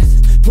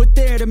myth put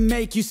there to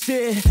make you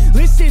sit.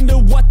 Listen to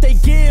what they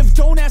give.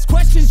 Don't ask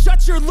questions,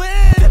 shut your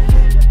lid.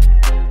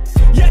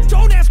 Yeah,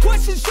 don't ask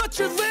questions, shut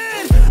your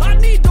lid. I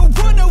need to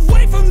run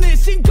away from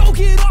this and go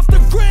get off the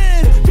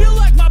grid. Feel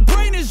like my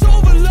brain is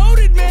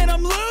overloaded, man,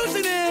 I'm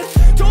losing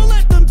it. Don't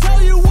let them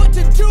tell you what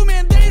to do,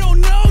 man, they don't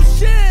know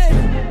shit.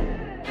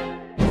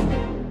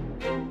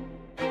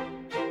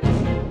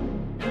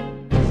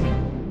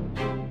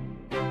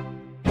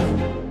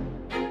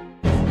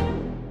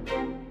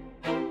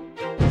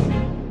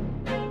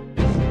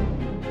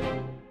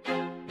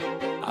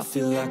 I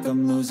feel like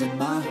I'm losing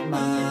my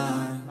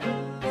mind.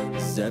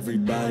 Is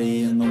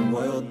everybody in the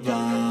world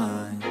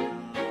blind?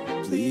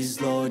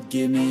 Please, Lord,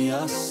 give me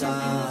a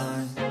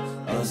sign,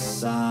 a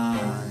sign.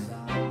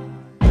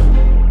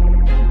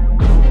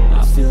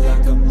 I feel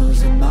like I'm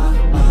losing my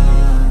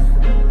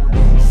mind.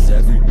 Is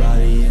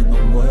everybody in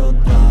the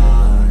world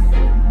blind?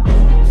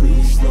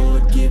 Please,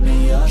 Lord, give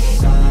me a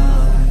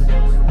sign,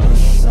 a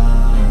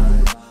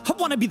sign. I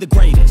wanna be the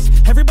greatest.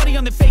 Everybody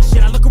on the fake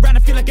shit. I look around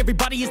and feel like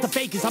everybody is the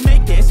fakest. I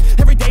make this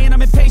every day and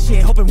I'm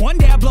impatient, hoping one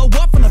day I blow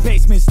up from the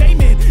basement.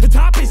 Statement, the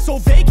top is so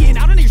vacant.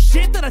 I don't hear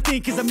shit that I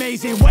think is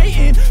amazing.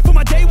 Waiting for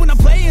my day when I'm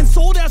playing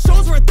sold out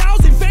shows for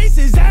 1,000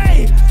 faces.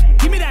 Hey,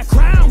 give me that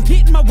crown,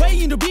 get in my way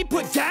and to be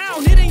put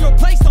down. It ain't your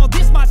place, all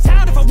this my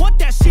town. If I want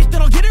that shit,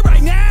 then I'll get it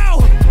right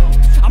now.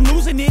 I'm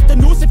losing it, the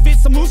noose it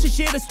fits. I'm losing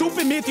shit, a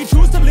stupid myth. You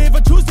choose to live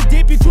or choose to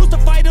dip. You choose to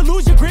fight or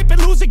lose your grip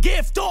and lose a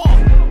gift.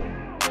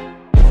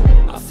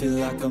 I feel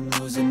like I'm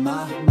losing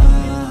my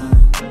mind.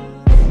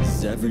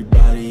 Is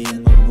everybody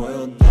in the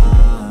world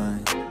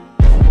blind?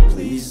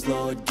 Please,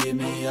 Lord, give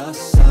me a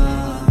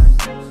sign,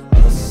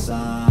 a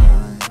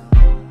sign.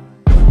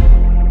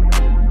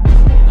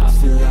 I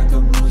feel like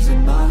I'm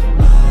losing my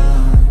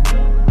mind.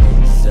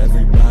 Is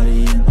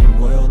everybody in the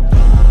world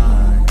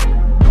blind?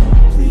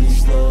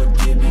 Please, Lord,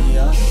 give me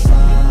a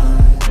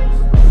sign,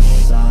 a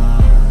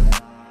sign.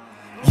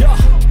 Yeah,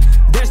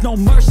 there's no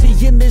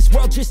mercy in this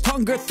world, just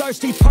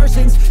hunger-thirsty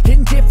persons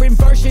in different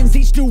versions.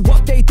 Each new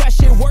update, that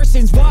shit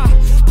worsens. Why?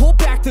 Pull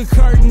back the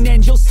curtain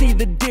and you'll see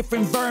the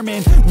different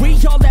vermin. We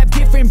all have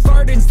different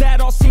burdens that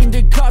all seem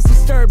to cause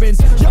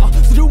disturbance. Yo,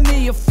 so do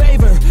me a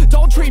favor,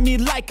 don't treat me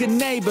like a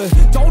neighbor.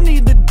 Don't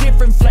need the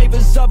different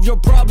flavors of your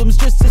problems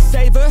just to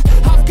savor.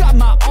 I've got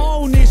my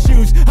own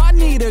issues, I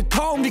need a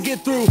comb to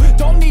get through.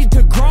 Don't need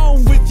to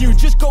groan with you,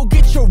 just go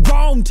get your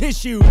own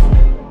tissue.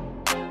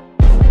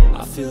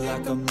 I feel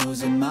like I'm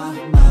losing my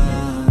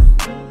mind.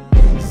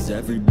 Is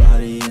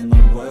everybody in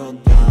the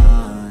world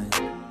blind?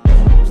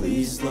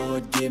 Please,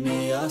 Lord, give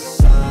me a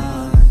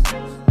sign,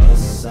 a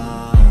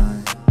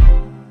sign.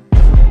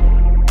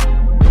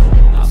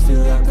 I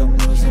feel like I'm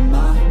losing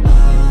my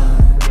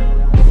mind.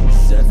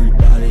 Is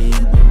everybody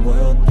in the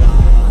world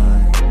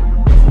blind?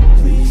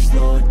 Please,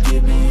 Lord,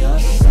 give me a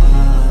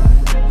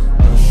sign,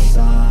 a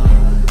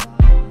sign.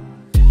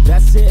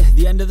 That's it,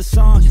 the end of the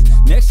song.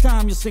 Next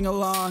time you'll sing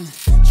along.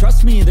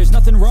 Trust me, there's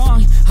nothing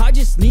wrong, I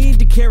just need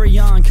to carry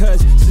on. Cause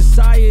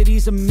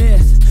society's a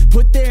myth,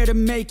 put there to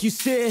make you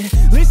sit.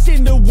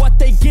 Listen to what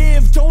they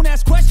give, don't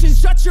ask questions,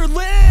 shut your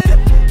lid.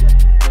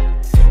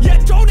 Yeah,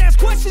 don't ask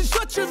questions,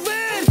 shut your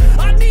lid.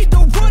 I need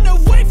to run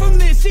away from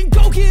this and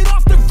go get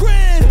off the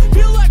grid.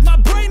 Feel like my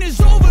brain is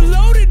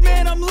overloaded,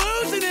 man, I'm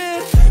losing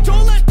it.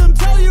 Don't let them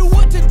tell you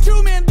what to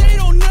do, man, they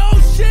don't know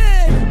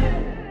shit.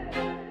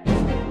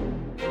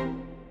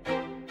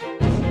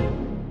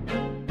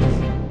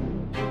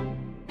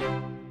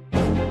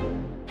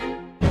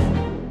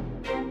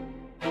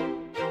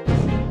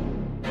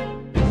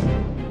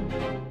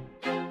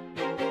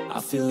 I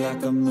feel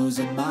like I'm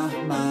losing my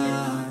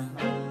mind.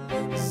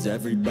 Is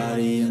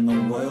everybody in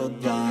the world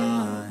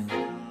blind?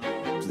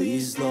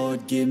 Please,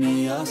 Lord, give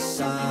me a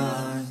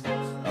sign,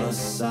 a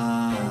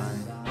sign.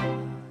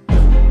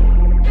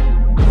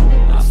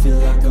 I feel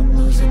like I'm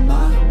losing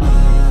my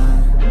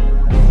mind.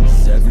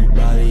 Is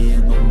everybody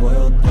in the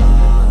world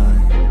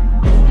blind?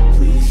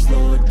 Please,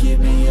 Lord,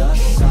 give me a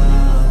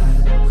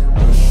sign,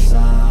 a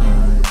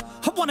sign.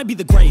 I wanna be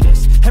the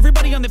greatest.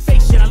 Everybody on the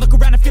fake shit. I look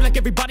around and feel like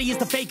everybody is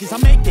the fakest. I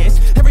make this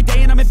every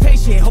day and I'm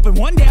impatient, hoping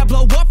one day I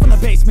blow up from the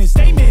basement.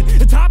 Statement,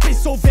 the top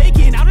is so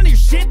vacant. I don't hear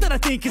shit that I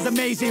think is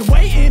amazing.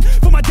 Waiting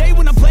for my day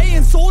when I'm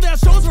playing sold out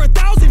shows for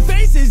 1,000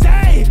 faces.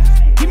 Hey,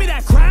 give me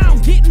that crown,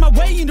 get in my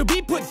way and to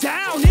be put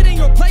down. It ain't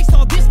your place,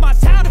 no, this my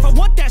town. If I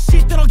want that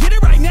shit, then I'll get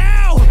it right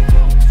now.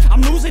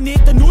 I'm losing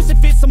it, the noose it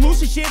fits, some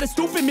losing shit, a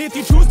stupid myth.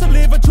 You choose to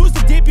live or choose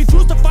to dip, you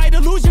choose to fight or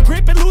lose your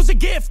grip and lose a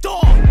gift.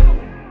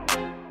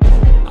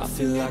 I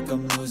feel like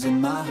I'm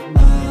losing my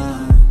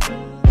mind.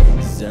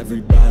 Is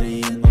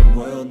everybody in the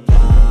world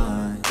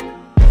blind?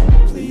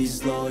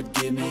 Please, Lord,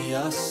 give me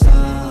a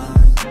sign,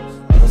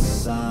 a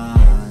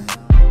sign.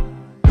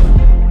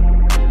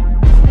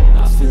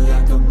 I feel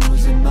like I'm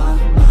losing my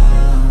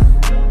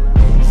mind.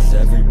 Is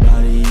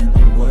everybody in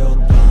the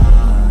world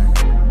blind?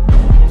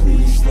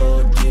 Please,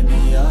 Lord, give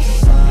me a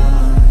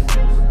sign,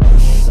 a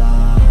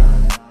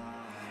sign.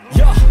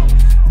 Yeah,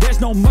 there's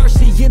no mercy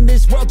in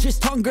this world,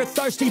 just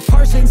hunger-thirsty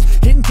persons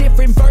in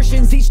different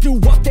versions. Each new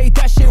update,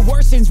 that shit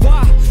worsens.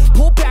 Why?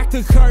 Pull back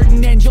the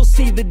curtain and you'll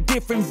see the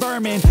different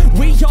vermin.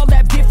 We all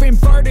have different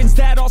burdens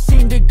that all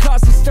seem to cause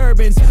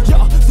disturbance.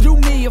 Yo, so do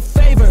me a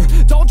favor,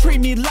 don't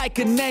treat me like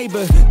a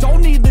neighbor.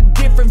 Don't need the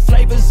different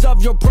flavors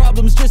of your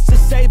problems just to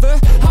savor.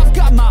 I've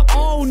got my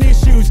own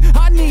issues,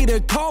 I need a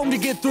comb to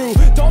get through.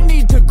 Don't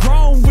need to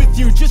groan with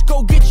you, just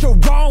go get your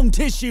own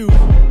tissue.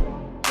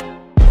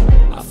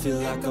 I feel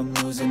like I'm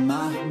losing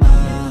my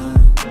mind.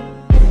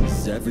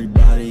 Is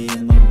everybody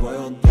in the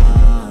world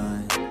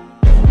blind?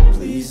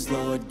 Please,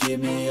 Lord, give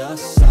me a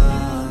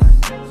sign,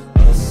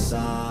 a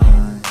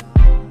sign.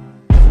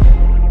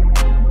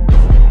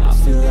 I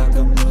feel like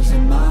I'm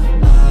losing my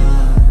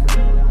mind.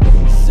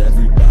 Is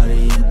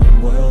everybody in the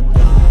world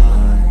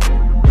blind?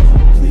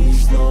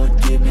 Please, Lord,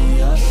 give me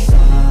a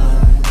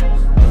sign,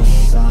 a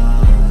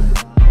sign.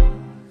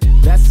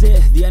 That's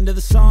it, the end of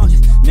the song.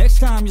 Next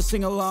time you'll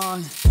sing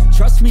along.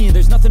 Trust me,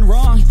 there's nothing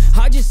wrong,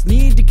 I just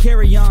need to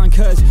carry on.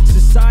 Cause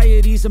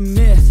society's a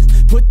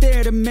myth, put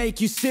there to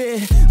make you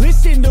sit.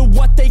 Listen to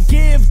what they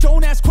give,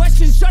 don't ask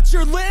questions, shut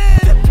your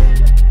lid.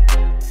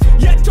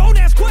 Yeah, don't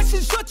ask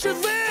questions, shut your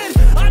lid.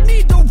 I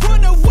need to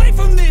run away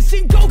from this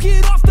and go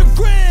get off the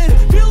grid.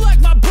 Feel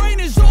like my brain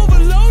is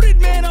overloaded,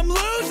 man, I'm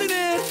losing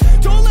it.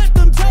 Don't let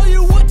them tell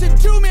you what to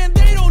do, man,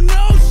 they don't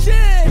know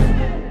shit.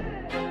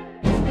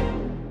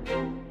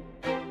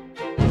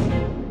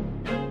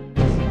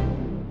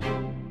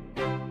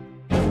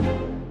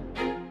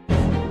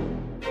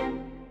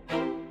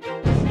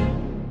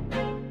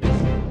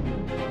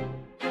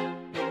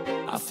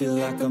 I feel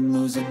like I'm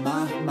losing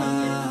my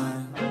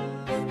mind.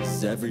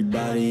 Is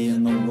everybody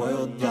in the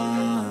world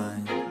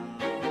blind?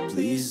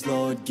 Please,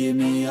 Lord, give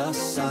me a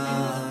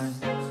sign,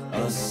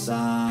 a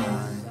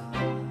sign.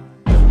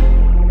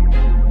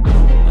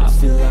 I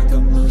feel like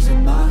I'm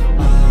losing my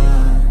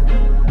mind.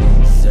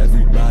 Is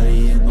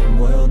everybody in the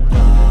world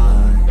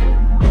blind?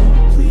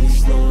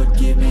 Please, Lord,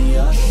 give me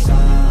a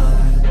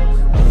sign,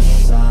 a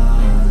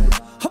sign.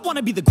 I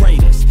wanna be the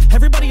greatest.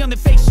 Everybody on the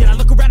fake shit. I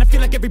look around and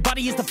feel like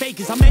everybody is the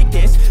fakest. I make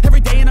this every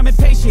day and I'm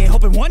impatient,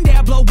 hoping one day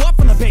I blow up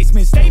from the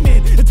basement.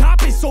 Statement, the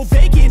top is so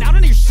vacant. I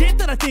don't hear shit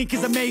that I think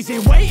is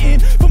amazing. Waiting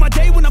for my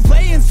day when I'm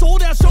playing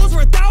sold out shows for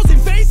 1,000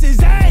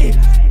 faces. Hey,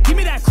 give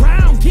me that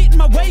crown, get in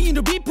my way and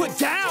to be put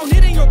down.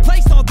 It ain't your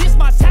place, no, this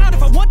my town.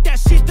 If I want that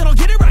shit, then I'll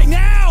get it right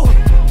now.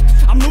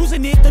 I'm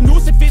losing it, the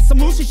noose it fits, some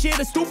losing shit,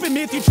 a stupid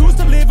myth. You choose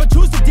to live or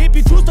choose to dip,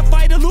 you choose to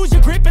fight or lose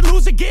your grip and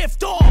lose a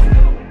gift.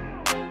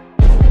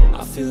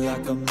 I feel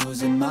like I'm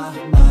losing my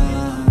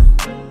mind.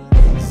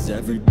 Is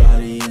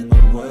everybody in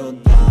the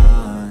world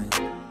blind?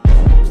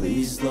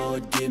 Please,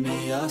 Lord, give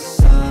me a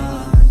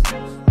sign,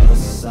 a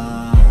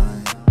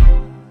sign.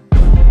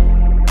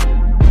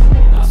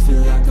 I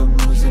feel like I'm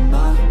losing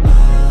my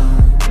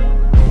mind.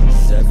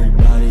 Is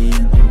everybody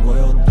in the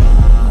world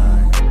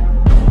blind?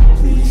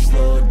 Please,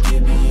 Lord,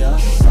 give me a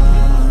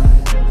sign,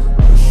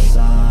 a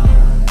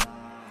sign.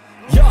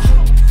 Yeah,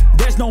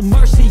 there's no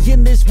mercy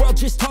in this world,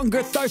 just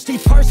hunger-thirsty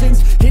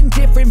persons in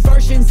different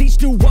versions. Each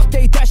new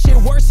update, that shit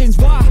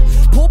worsens. Why?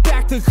 Pull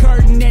back the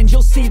curtain and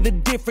you'll see the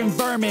different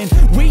vermin.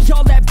 We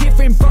all have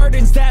different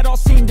burdens that all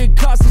seem to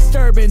cause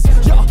disturbance.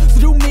 Yo, so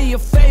do me a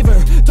favor,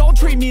 don't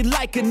treat me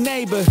like a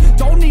neighbor.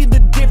 Don't need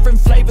the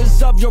different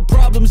flavors of your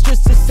problems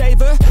just to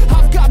savor.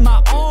 I've got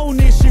my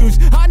own issues,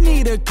 I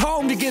need a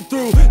comb to get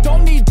through.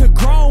 Don't need to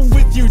groan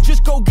with you,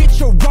 just go get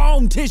your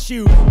own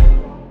tissue.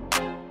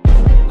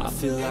 I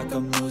feel like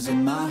I'm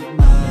losing my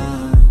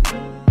mind.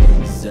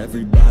 Is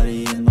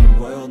everybody in the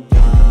world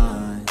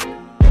blind?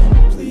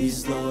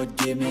 Please, Lord,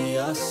 give me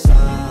a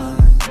sign,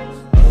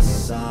 a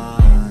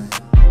sign.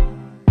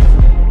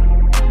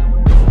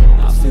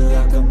 I feel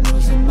like I'm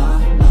losing my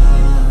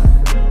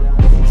mind.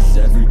 Is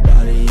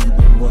everybody in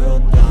the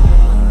world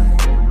blind?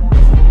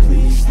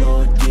 Please,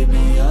 Lord, give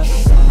me a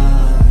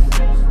sign,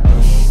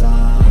 a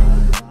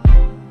sign.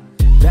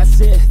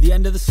 That's it, the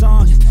end of the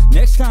song.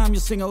 Next time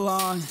you'll sing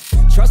along.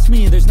 Trust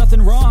me, there's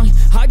nothing wrong,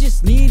 I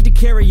just need to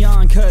carry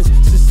on. Cause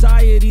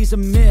society's a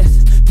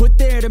myth, put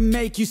there to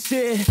make you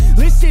sit.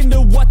 Listen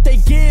to what they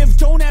give,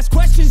 don't ask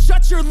questions,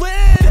 shut your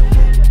lid.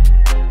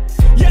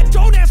 Yeah,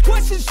 don't ask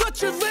questions,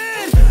 shut your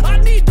lid.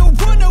 I need to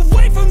run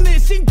away from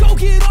this and go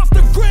get off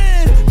the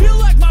grid. Feel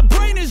like my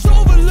brain is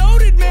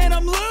overloaded, man,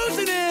 I'm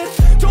losing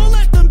it. Don't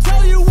let them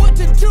tell you what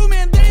to do,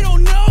 man, they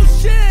don't know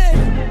shit.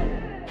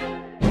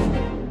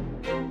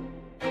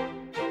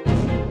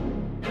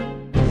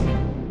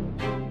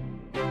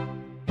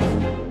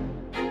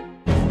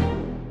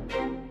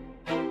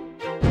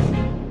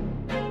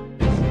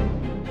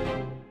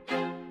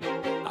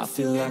 I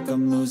feel like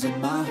I'm losing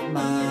my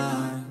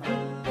mind.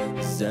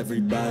 Is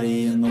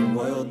everybody in the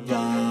world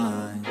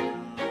blind?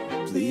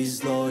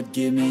 Please, Lord,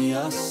 give me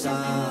a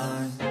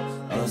sign,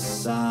 a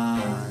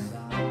sign.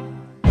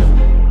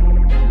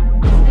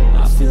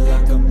 I feel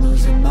like I'm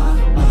losing my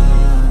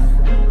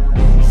mind.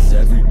 Is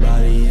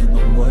everybody in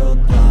the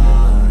world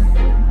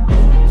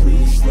blind?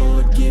 Please,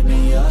 Lord, give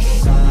me a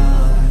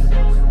sign,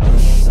 a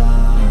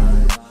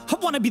sign. I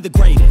wanna be the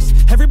greatest,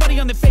 everybody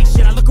on the fake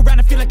shit. I look around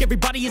and feel like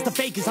everybody is the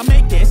fakest. I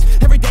make this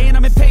every day and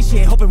I'm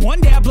impatient, hoping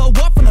one day I blow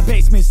up from the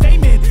basement.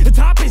 Statement, the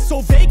top is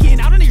so vacant,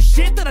 I don't hear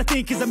shit that I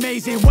think is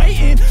amazing.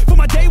 Waiting for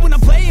my day when I'm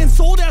playing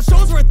sold out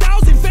shows for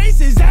 1,000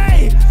 faces.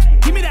 Hey,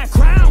 give me that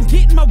crown,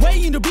 get in my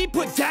way and to be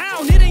put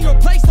down. It ain't your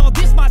place, all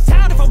this my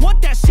town. If I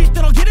want that shit,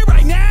 then I'll get it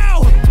right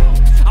now.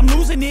 I'm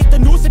losing it, the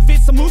noose it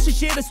fits, some losing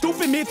shit, a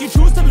stupid myth. You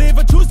choose to live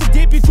or choose to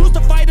dip, you choose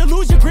to fight or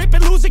lose your grip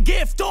and lose a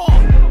gift.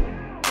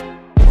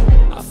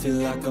 I feel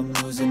like I'm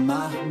losing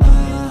my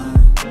mind.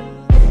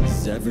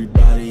 Is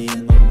everybody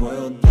in the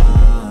world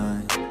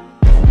blind?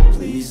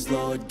 Please,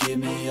 Lord, give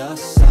me a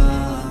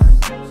sign,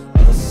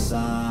 a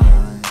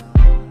sign.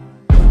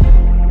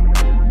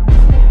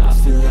 I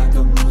feel like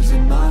I'm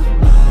losing my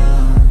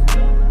mind.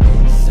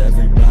 Is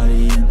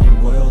everybody in the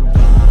world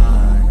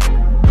blind?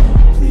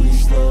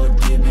 Please, Lord,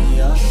 give me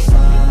a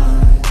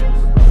sign,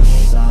 a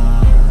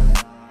sign.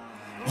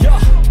 Yeah,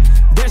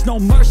 there's no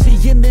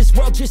mercy in this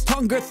world, just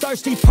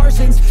hunger-thirsty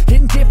persons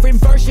in different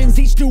versions.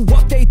 Each new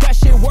update, that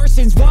shit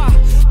worsens. Why?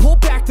 Pull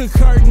back the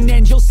curtain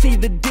and you'll see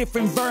the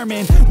different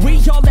vermin. We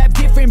all have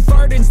different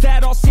burdens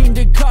that all seem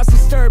to cause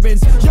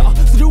disturbance. Yo,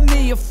 so do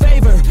me a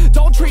favor,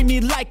 don't treat me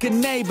like a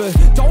neighbor.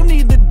 Don't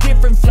need the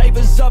different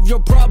flavors of your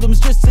problems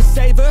just to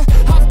savor.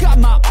 I've got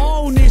my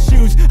own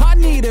issues, I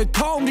need a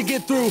comb to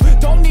get through.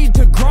 Don't need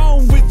to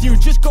groan with you,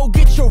 just go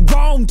get your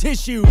own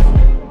tissue.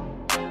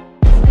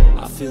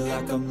 I feel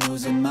like I'm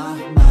losing my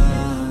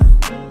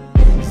mind.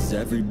 Is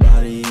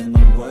everybody in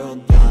the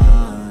world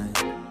blind?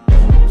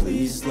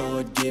 Please,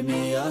 Lord, give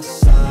me a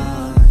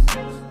sign,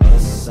 a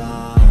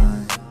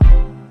sign.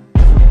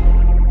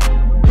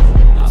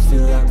 I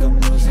feel like I'm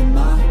losing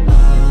my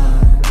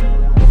mind.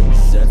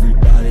 Is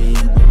everybody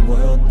in the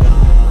world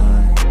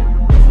blind?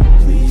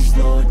 Please,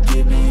 Lord,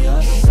 give me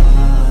a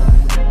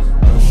sign,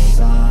 a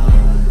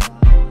sign.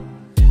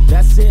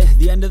 That's it,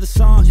 the end of the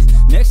song.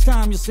 Next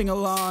time you'll sing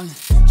along.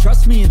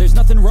 Trust me, there's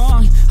nothing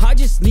wrong, I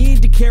just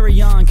need to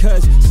carry on.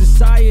 Cause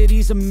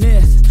society's a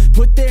myth,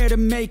 put there to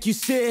make you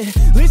sit.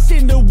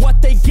 Listen to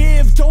what they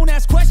give, don't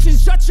ask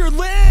questions, shut your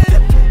lid.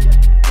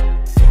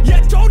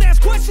 Yeah, don't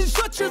ask questions,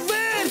 shut your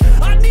lid.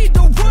 I need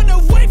to run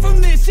away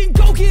from this and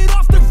go get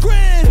off the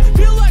grid.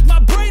 Feel like my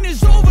brain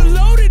is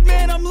overloaded,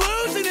 man, I'm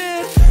losing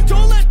it.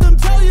 Don't let them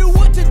tell you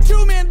what to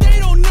do, man, they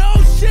don't know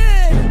shit.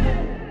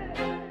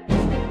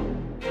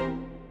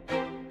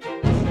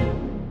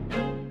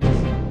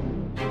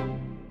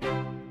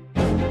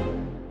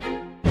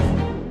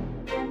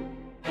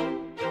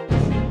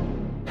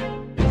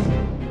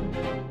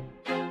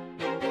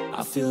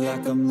 I feel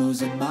like I'm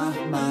losing my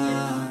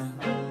mind.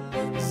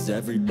 Is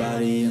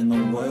everybody in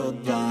the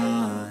world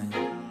blind?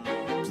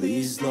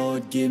 Please,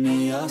 Lord, give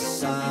me a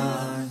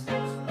sign,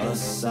 a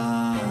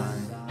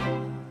sign.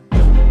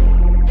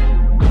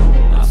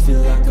 I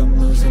feel like I'm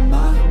losing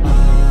my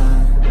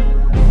mind.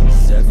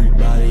 Is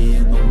everybody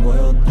in the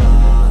world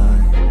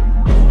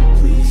blind?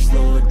 Please,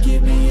 Lord,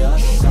 give me a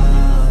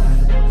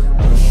sign,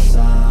 a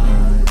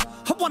sign.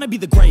 I wanna wanna be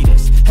the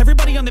greatest.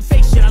 Everybody on the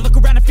fake shit. I look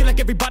around and feel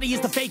like everybody is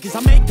the fakest. I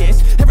make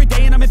this every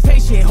day and I'm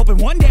impatient, hoping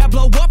one day I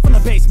blow up from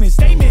the basement.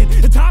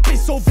 Statement, the top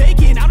is so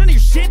vacant. I don't hear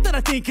shit that I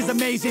think is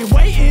amazing.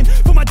 Waiting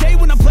for my day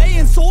when I'm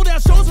playing sold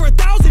out shows for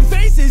 1,000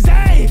 faces.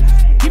 Hey,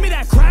 give me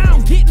that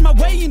crown, get in my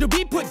way and to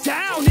be put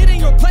down. It ain't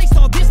your place,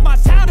 all this my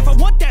town. If I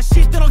want that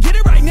shit, then I'll get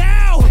it right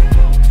now.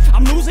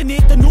 I'm losing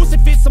it, the noose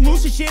it fits. I'm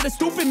losing shit, a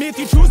stupid myth.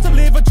 You choose to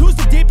live or choose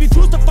to dip. You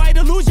choose to fight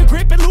or lose your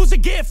grip and lose a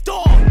gift.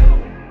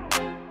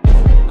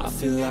 I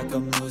feel like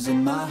I'm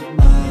losing my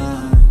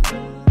mind.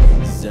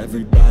 Is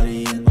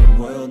everybody in the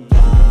world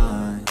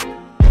blind?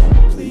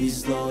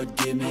 Please, Lord,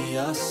 give me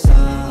a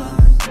sign,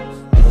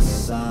 a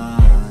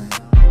sign.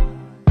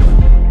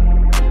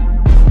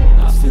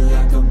 I feel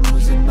like I'm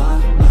losing my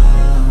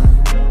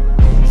mind.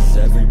 Is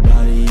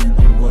everybody in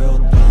the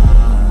world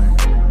blind?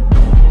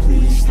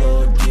 Please,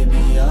 Lord, give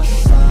me a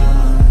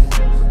sign,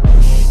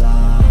 a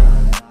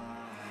sign.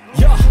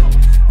 Yeah.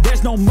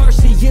 There's no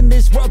mercy in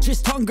this world,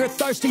 just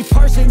hunger-thirsty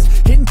persons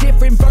in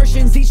different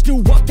versions. Each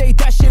new update,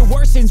 that shit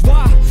worsens.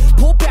 Why?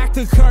 Pull back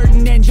the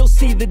curtain and you'll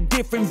see the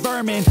different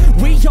vermin.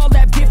 We all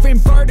have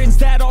different burdens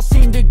that all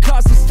seem to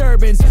cause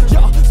disturbance.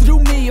 Yo, so do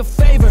me a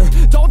favor,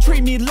 don't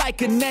treat me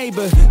like a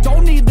neighbor.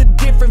 Don't need the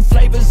different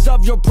flavors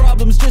of your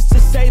problems just to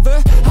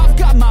savor. I've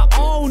got my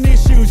own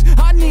issues,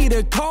 I need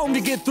a comb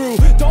to get through.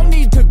 Don't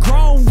need to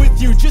groan with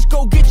you, just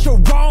go get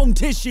your own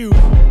tissue.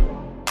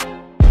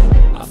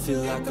 I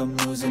feel like I'm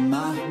losing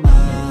my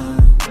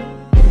mind.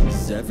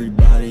 Is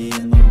everybody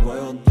in the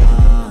world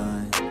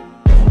blind?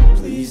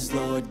 Please,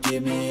 Lord,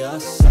 give me a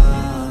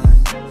sign,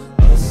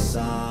 a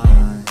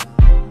sign.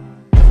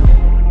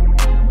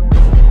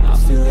 I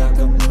feel like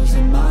I'm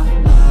losing my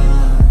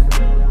mind.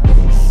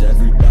 Is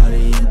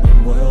everybody in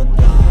the world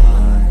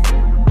blind?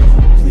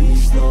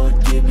 Please,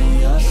 Lord, give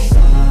me a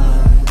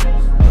sign,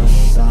 a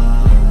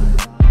sign.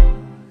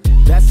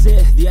 That's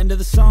it, the end of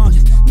the song.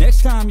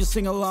 Next time you'll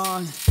sing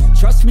along.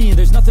 Trust me,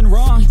 there's nothing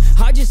wrong.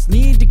 I just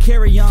need to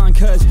carry on,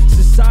 cause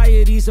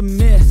society's a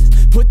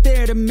myth put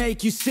there to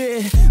make you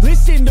sit.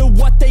 Listen to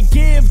what they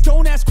give.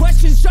 Don't ask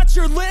questions, shut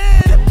your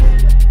lid.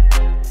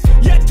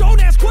 Yeah,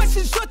 don't ask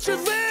questions, shut your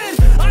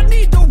lid. I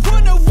need to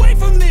run away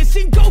from this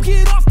and go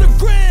get off the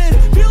grid.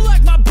 Feel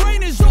like my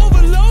brain is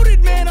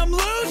overloaded, man, I'm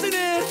losing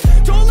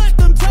it. Don't let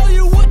them tell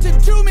you what to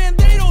do, man,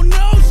 they don't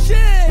know shit.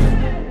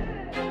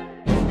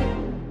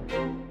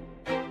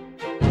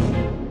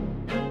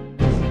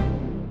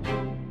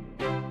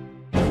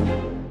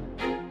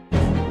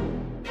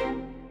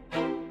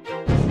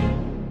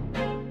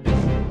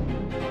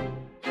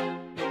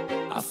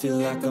 I feel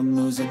like I'm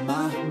losing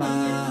my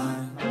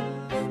mind.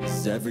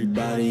 Is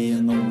everybody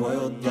in the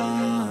world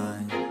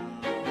blind?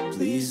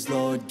 Please,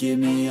 Lord, give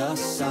me a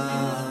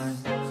sign,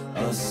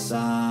 a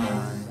sign.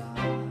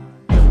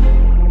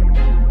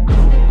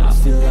 I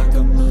feel like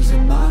I'm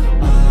losing my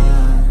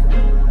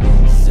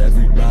mind. Is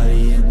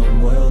everybody in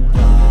the world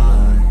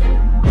blind?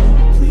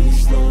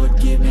 Please, Lord,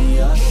 give me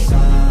a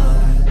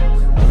sign,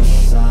 a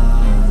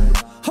sign.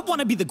 I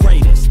wanna be the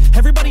greatest.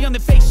 Everybody on the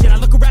fake shit. I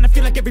look around and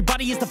feel like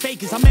everybody is the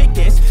fakest. I make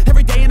this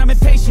every day and I'm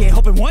impatient,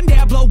 hoping one day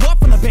I blow up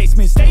from the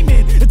basement.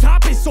 Statement, the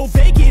top is so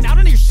vacant. I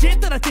don't hear shit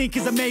that I think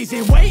is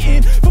amazing.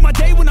 Waiting for my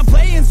day when I'm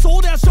playing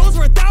sold out shows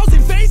for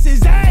 1,000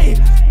 faces. Hey,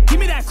 give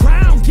me that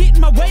crown, get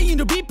in my way and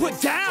to be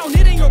put down.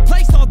 It ain't your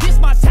place, all this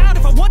my town.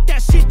 If I want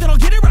that shit, then I'll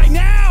get it right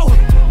now.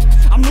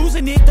 I'm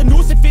losing it, the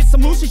noose it fits.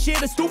 I'm losing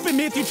shit, a stupid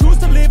myth. You choose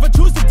to live or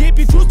choose to dip.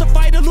 You choose to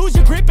fight or lose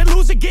your grip and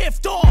lose a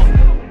gift.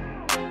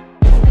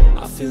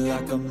 I feel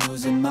like I'm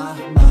losing my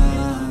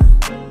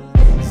mind.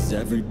 Is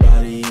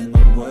everybody in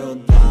the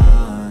world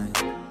blind?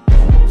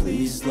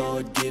 Please,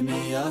 Lord, give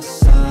me a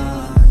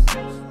sign,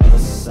 a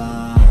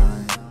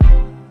sign.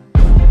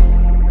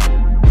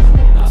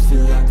 I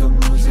feel like I'm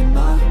losing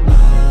my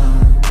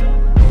mind.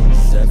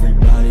 Is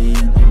everybody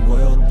in the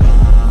world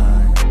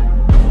blind?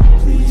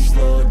 Please,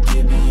 Lord,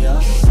 give me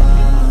a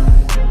sign,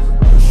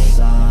 a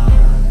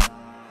sign.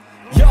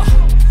 Yeah.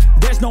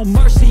 There's no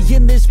mercy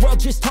in this world,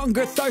 just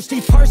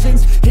hunger-thirsty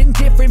persons in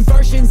different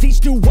versions.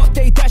 Each new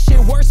update, that shit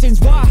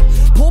worsens. Why?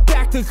 Pull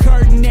back the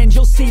curtain and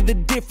you'll see the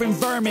different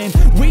vermin.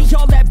 We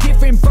all have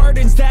different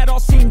burdens that all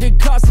seem to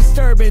cause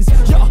disturbance.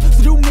 Yo,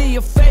 so do me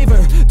a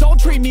favor, don't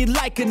treat me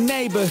like a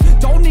neighbor.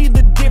 Don't need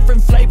the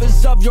different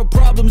flavors of your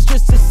problems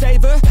just to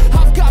savor.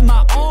 I've got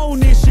my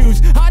own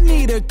issues, I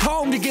need a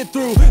comb to get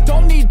through.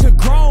 Don't need to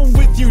groan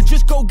with you,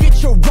 just go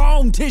get your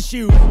own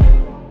tissue.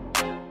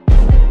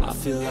 I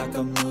feel like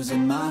I'm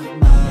losing my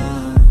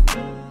mind.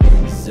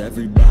 Is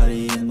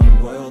everybody in the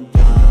world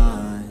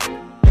blind?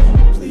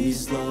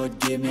 Please, Lord,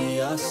 give me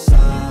a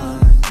sign,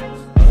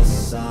 a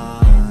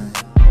sign.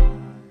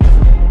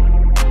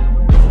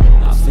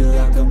 I feel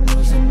like I'm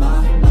losing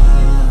my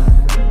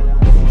mind.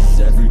 Is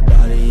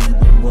everybody in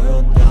the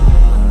world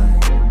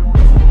blind?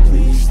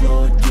 Please,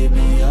 Lord, give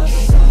me a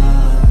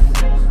sign,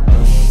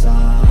 a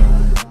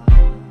sign.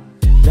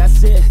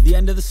 That's it, the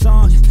end of the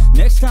song.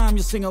 Next time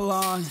you'll sing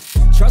along.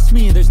 Trust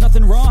me, there's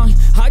nothing wrong.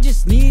 I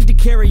just need to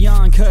carry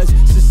on, cause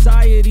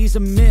society's a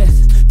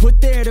myth, put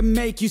there to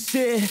make you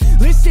sit.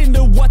 Listen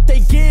to what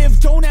they give,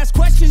 don't ask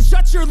questions,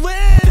 shut your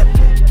lid.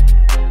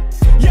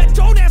 Yeah,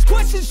 don't ask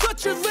questions,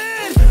 shut your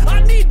lid.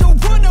 I need to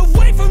run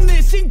away from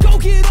this and go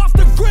get off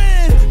the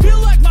grid. Feel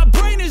like my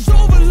brain is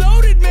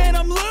overloaded, man,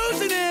 I'm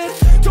losing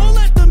it. Don't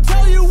let them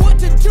tell you what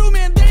to do,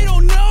 man, they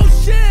don't know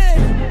shit.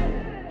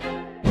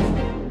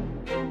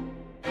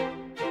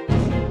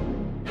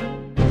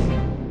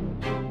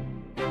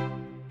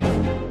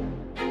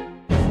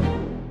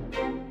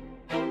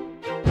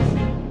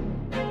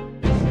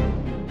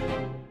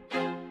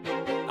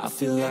 I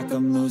feel like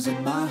I'm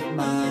losing my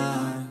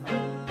mind.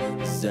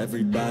 Is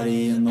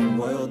everybody in the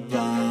world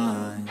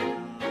blind?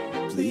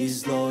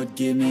 Please, Lord,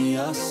 give me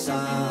a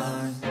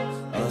sign,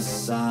 a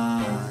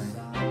sign.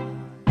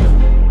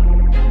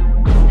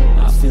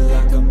 I feel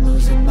like I'm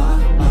losing my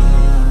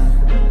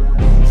mind.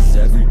 Is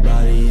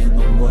everybody in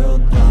the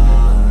world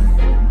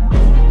blind?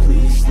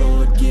 Please,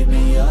 Lord, give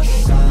me a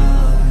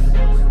sign,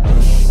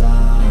 a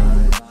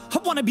sign. I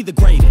wanna be the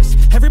greatest.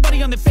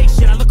 Everybody on the fake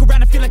shit. I look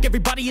around and feel like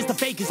everybody is the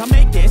fakest. I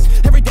make this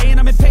every day and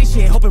I'm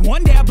impatient, hoping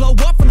one day I blow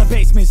up from the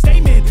basement.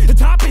 Statement, the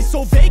top is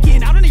so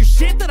vacant. I don't hear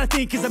shit that I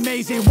think is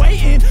amazing.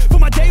 Waiting for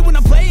my day when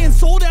I'm playing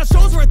sold out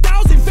shows for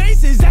 1,000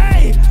 faces.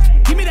 Hey,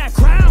 give me that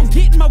crown,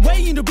 get in my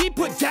way and to be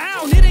put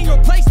down. It ain't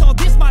your place, all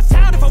this my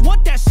town. If I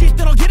want that shit,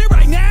 then I'll get it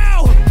right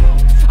now.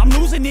 I'm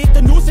losing it,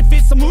 the noose it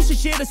fits, some loose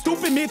shit, a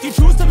stupid myth. You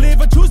choose to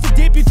live or choose to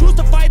dip, you choose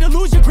to fight or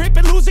lose your grip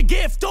and lose a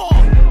gift.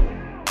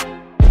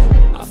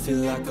 I feel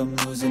like I'm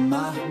losing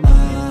my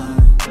mind.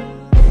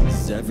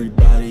 Is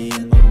everybody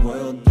in the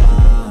world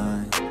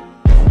blind?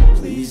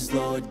 Please,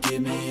 Lord,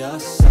 give me a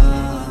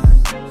sign,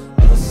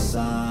 a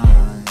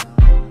sign.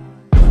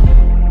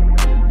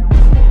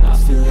 I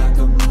feel like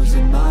I'm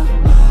losing my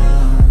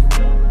mind.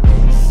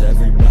 Is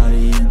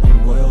everybody in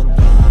the world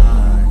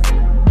blind?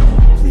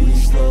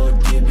 Please,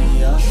 Lord, give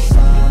me a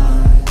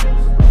sign,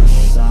 a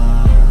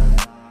sign.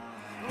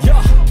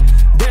 Yeah,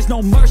 there's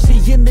no mercy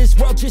in this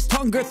world, just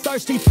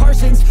hunger-thirsty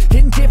persons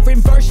in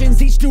different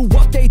versions. Each new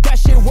update, that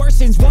shit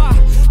worsens. Why?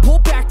 Pull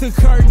back the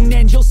curtain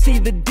and you'll see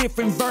the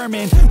different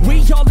vermin.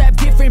 We all have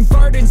different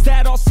burdens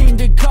that all seem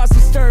to cause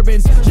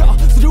disturbance. Yo,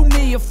 so do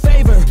me a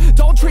favor,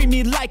 don't treat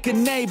me like a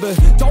neighbor.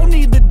 Don't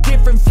need the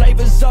different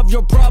flavors of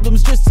your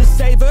problems just to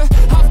savor.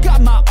 I've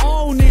got my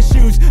own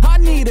issues, I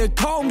need a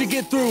comb to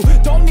get through.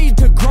 Don't need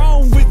to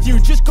groan with you,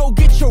 just go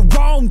get your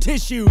own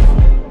tissue.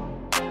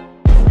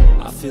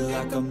 I feel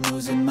like I'm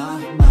losing my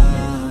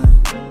mind.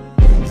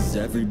 Is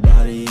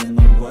everybody in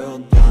the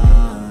world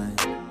blind?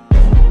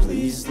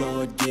 Please,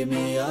 Lord, give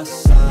me a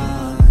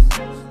sign,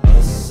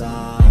 a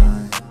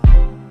sign.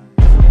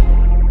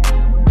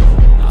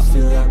 I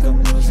feel like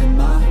I'm losing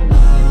my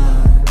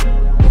mind.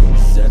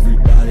 Is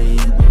everybody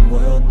in the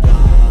world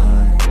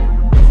blind?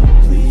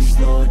 Please,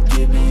 Lord,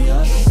 give me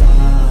a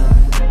sign,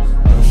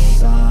 a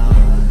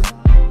sign.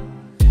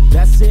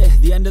 That's it,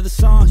 the end of the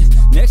song.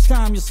 Next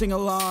time you'll sing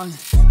along.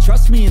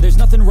 Trust me, there's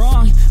nothing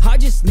wrong, I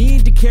just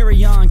need to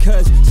carry on.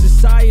 Cause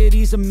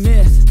society's a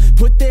myth,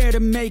 put there to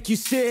make you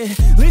sit.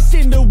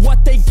 Listen to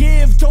what they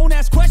give, don't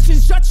ask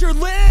questions, shut your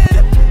lid.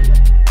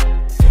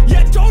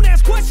 Yeah, don't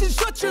ask questions,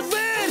 shut your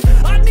lid.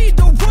 I need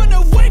to run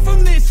away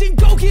from this and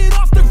go get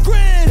off the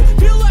grid.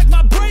 Feel like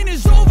my brain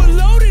is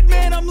overloaded,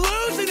 man, I'm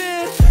losing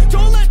it.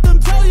 Don't let them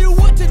tell you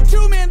what to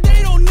do, man,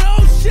 they don't know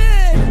shit.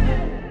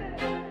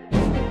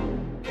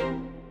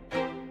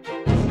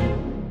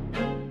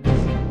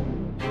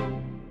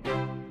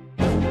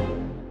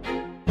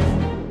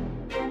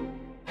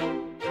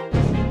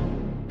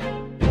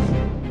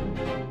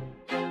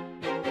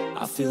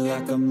 I feel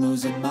like I'm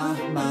losing my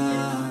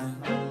mind.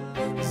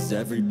 Is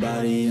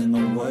everybody in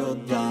the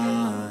world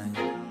blind?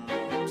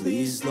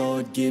 Please,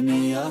 Lord, give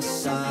me a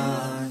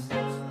sign,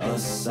 a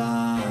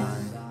sign.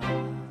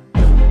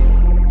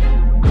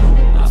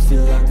 I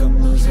feel like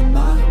I'm losing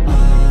my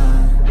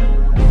mind.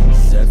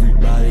 Is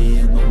everybody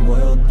in the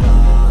world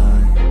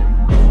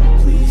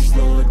blind? Please,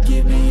 Lord,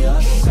 give me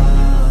a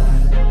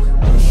sign,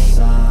 a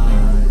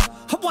sign.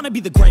 I wanna be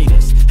the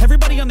greatest.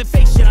 Everybody on the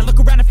fake shit. I look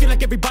around and feel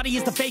like everybody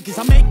is the fakest.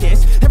 I make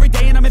this every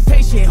day and I'm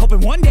impatient,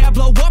 hoping one day I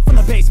blow up from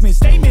the basement.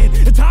 Statement,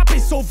 the top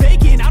is so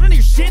vacant. I don't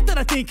hear shit that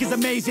I think is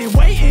amazing.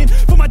 Waiting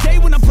for my day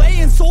when I'm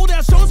playing sold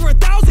out shows for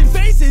 1,000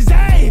 faces.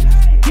 Hey,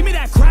 give me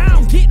that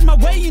crown, get in my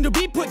way and to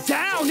be put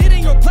down. It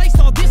ain't your place,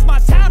 all this my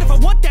town. If I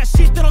want that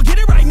shit, then I'll get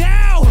it right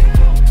now.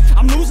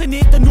 I'm losing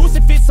it, the noose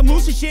it fits, some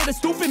loose shit, a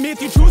stupid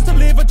myth. You choose to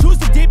live or choose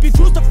to dip, you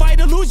choose to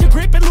fight or lose your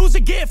grip and lose a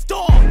gift.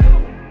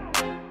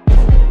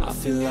 I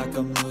feel like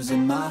I'm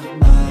losing my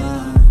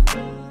mind.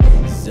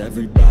 Is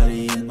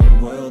everybody in the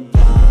world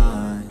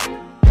blind?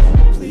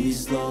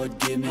 Please, Lord,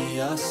 give me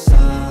a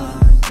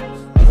sign,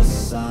 a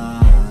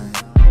sign.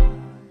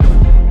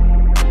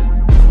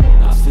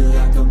 I feel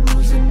like I'm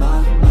losing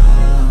my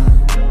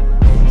mind.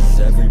 Is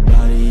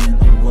everybody in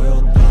the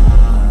world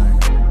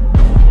blind?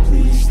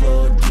 Please,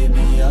 Lord, give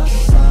me a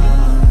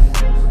sign,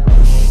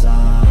 a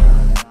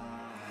sign.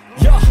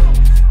 Yeah,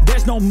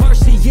 there's no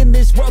mercy in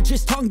this world,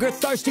 just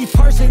hunger-thirsty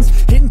persons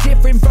in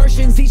different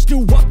versions. Each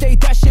new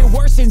update, that shit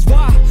worsens.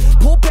 Why?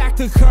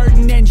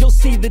 and you'll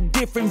see the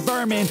different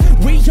vermin.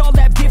 We all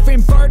have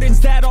different burdens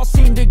that all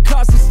seem to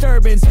cause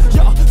disturbance.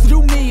 Yo, so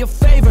do me a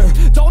favor,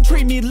 don't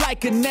treat me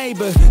like a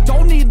neighbor.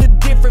 Don't need the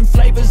different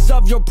flavors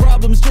of your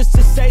problems just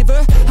to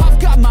savor.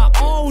 I've got my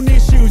own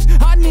issues,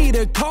 I need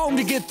a comb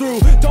to get through.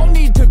 Don't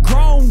need to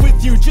groan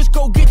with you, just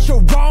go get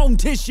your own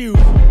tissue.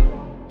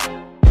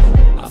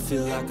 I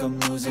feel like I'm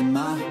losing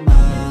my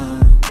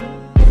mind.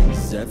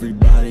 Is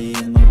everybody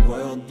in the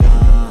world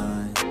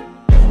blind?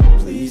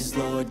 Please,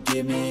 Lord,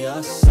 give me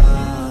a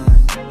sign,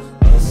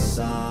 a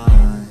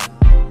sign.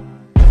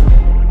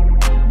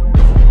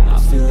 I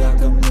feel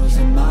like I'm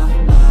losing my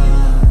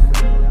mind.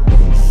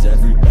 Is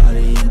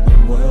everybody in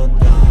the world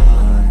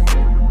blind?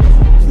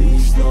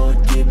 Please, Lord,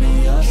 give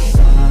me a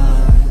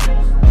sign,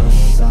 a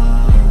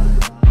sign.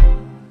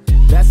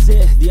 That's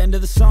it, the end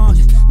of the song.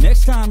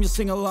 Next time you'll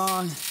sing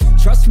along.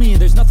 Trust me,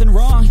 there's nothing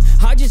wrong,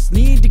 I just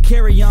need to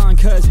carry on.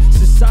 Cause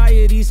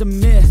society's a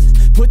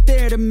myth, put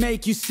there to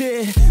make you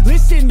sit.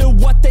 Listen to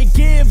what they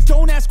give,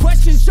 don't ask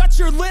questions, shut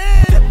your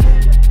lid.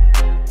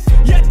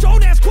 Yeah,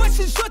 don't ask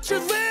questions, shut your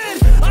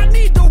lid. I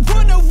need to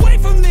run away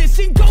from this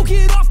and go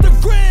get off the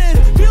grid.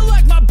 Feel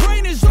like my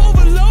brain is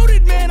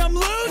overloaded, man, I'm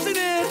losing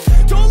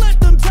it. Don't let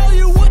them tell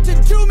you what to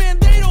do, man,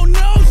 they don't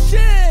know shit.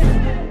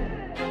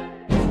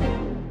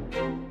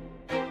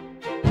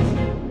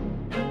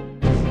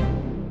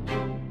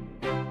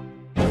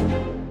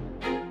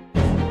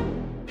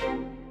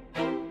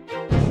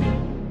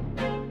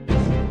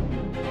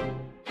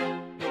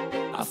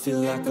 I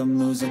feel like I'm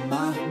losing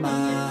my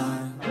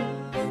mind.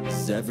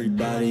 Is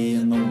everybody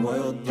in the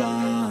world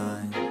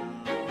blind?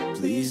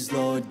 Please,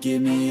 Lord,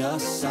 give me a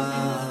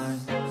sign,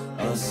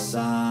 a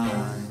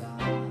sign.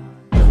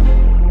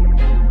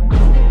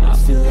 I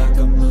feel like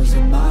I'm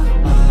losing my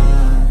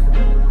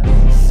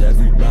mind. Is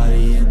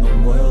everybody in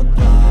the world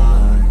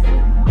blind?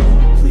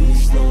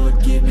 Please,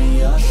 Lord, give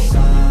me a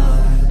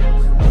sign,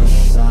 a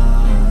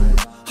sign.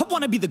 I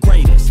wanna be the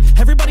greatest.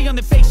 Everybody on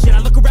the fake shit. I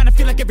look around and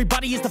feel like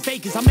everybody is the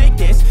fakest. I make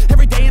this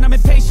every day and I'm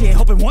impatient,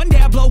 hoping one day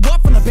I blow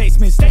up from the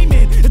basement.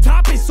 Statement, the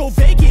top is so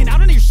vacant, I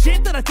don't hear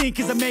shit that I think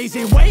is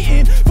amazing.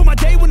 Waiting for my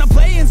day when I'm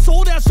playing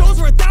sold out shows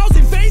for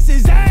 1,000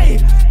 faces. Hey,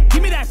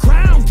 give me that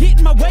crown, get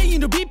in my way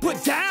and to be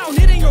put down.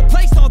 It ain't your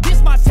place, all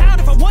this my town.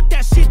 If I want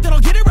that shit, then I'll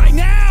get it right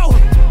now.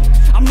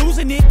 I'm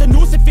losing it, the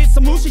noose it fits.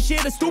 I'm losing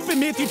shit, a stupid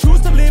myth. You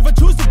choose to live or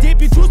choose to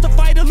dip. You choose to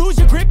fight or lose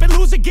your grip and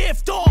lose a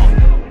gift.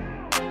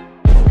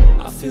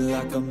 I feel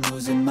like I'm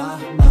losing my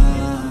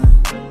mind.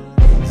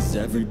 Is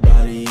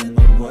everybody in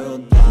the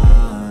world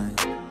blind?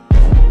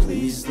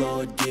 Please,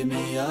 Lord, give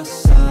me a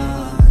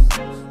sign,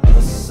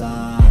 a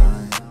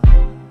sign.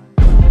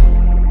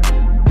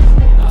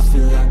 I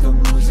feel like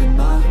I'm losing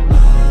my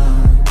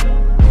mind.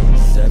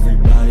 Is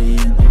everybody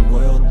in the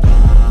world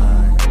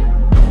blind?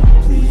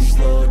 Please,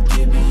 Lord,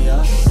 give me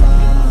a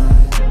sign,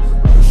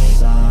 a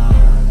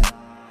sign.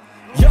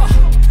 Yeah,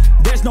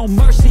 there's no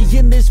mercy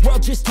in this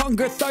world, just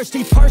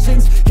hunger-thirsty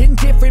persons in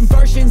different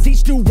versions.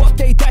 Each new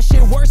update, that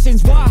shit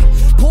worsens. Why?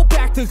 Pull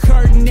back the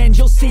curtain and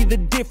you'll see the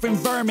different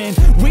vermin.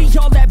 We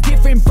all have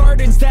different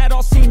burdens that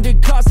all seem to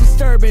cause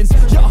disturbance.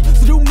 Yo,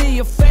 so do me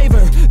a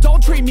favor,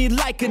 don't treat me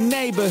like a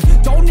neighbor.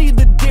 Don't need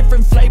the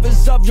different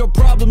flavors of your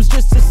problems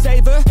just to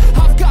savor.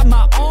 I've got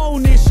my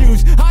own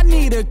issues, I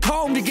need a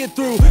comb to get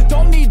through.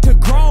 Don't need to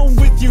groan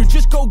with you,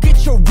 just go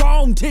get your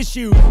own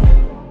tissue.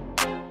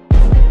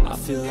 I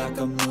feel like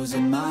I'm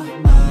losing my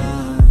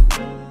mind.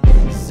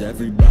 Is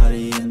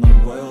everybody in the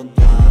world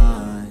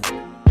blind?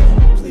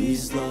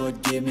 Please,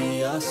 Lord, give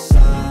me a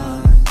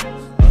sign,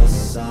 a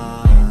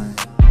sign.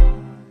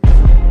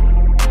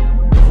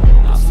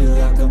 I feel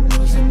like I'm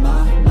losing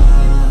my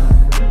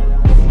mind.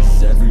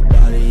 Is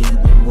everybody in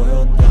the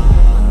world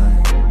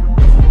blind?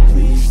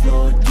 Please,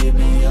 Lord, give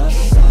me a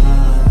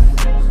sign,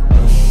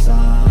 a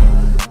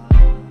sign.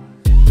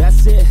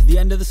 That's it, the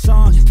end of the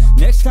song.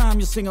 Next time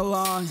you'll sing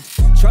along.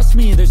 Trust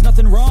me, there's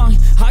nothing wrong,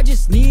 I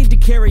just need to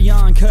carry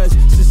on. Cause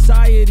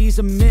society's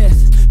a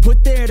myth,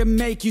 put there to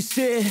make you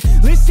sit.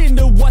 Listen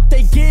to what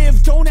they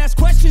give, don't ask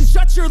questions,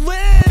 shut your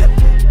lid.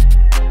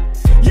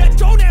 Yeah,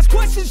 don't ask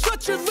questions,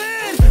 shut your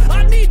lid.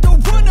 I need to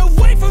run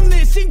away from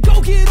this and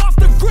go get off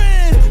the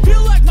grid.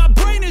 Feel like my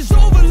brain is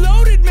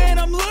overloaded, man,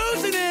 I'm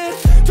losing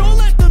it. Don't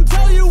let them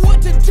tell you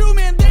what to do,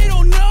 man, they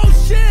don't know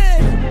shit.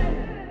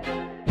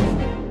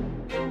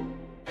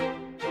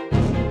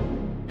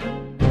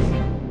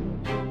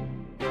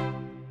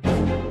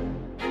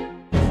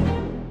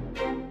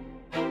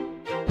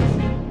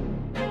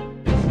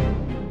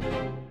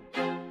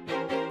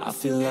 I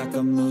feel like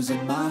I'm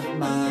losing my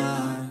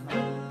mind.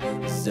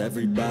 Is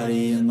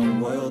everybody in the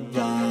world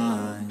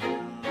blind?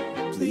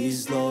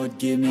 Please, Lord,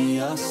 give me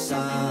a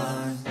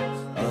sign,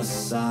 a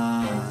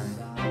sign.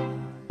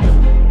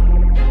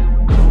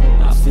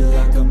 I feel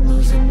like I'm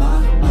losing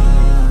my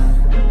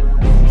mind.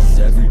 Is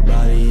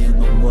everybody in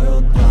the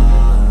world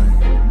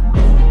blind?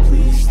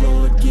 Please,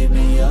 Lord, give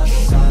me a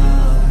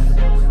sign,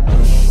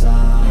 a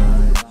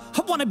sign.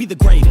 I wanna be the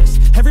greatest.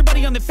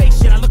 Everybody on the fake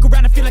shit. I look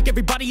around and feel like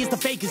everybody is the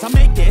fakest. I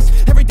make this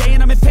every day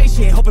and I'm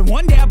impatient, hoping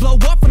one day I blow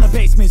up from the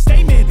basement.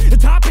 Statement, the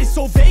top is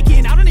so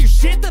vacant, I don't hear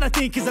shit that I think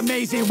think is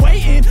amazing.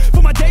 Waiting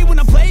for my day when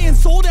I'm playing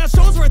sold out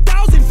shows for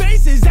 1,000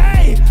 faces.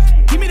 Hey,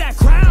 give me that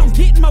crown,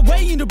 get in my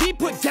way and to be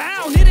put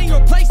down. It ain't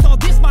your place, all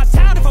this my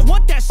town. If I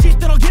want that shit,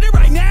 then I'll get it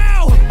right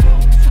now.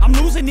 I'm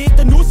losing it,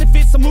 the noose it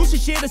fits, I'm losing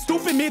shit. A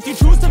stupid myth, you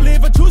choose to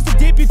live or choose to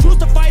dip. You choose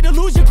to fight or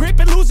lose your grip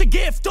and lose a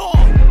gift. Oh,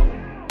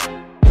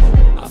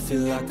 I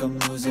feel like I'm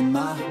losing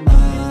my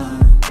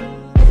mind.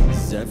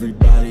 Is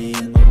everybody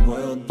in the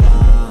world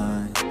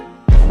blind?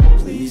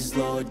 Please,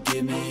 Lord,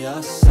 give me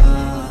a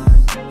sign,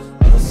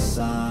 a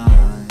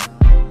sign.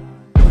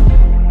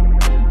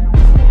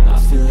 I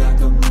feel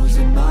like I'm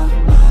losing my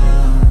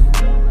mind.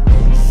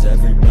 Is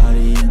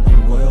everybody in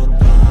the world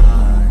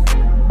blind?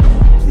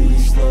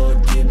 Please,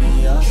 Lord, give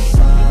me a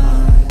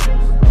sign,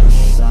 a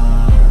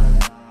sign.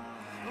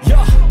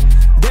 yeah.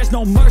 There's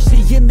no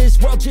mercy in this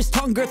world, just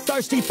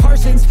hunger-thirsty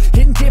persons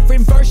in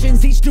different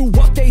versions. Each new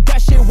update,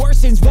 that shit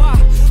worsens. Why?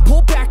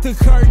 Pull back the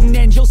curtain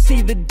and you'll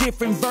see the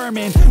different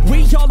vermin.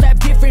 We all have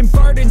different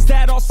burdens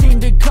that all seem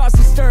to cause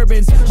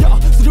disturbance. Yo,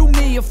 so do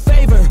me a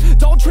favor,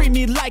 don't treat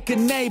me like a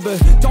neighbor.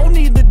 Don't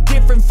need the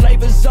different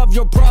flavors of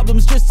your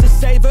problems just to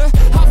savor.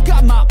 I've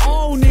got my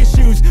own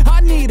issues,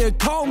 I need a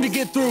comb to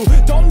get through.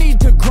 Don't need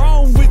to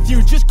groan with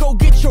you, just go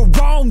get your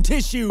own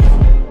tissue.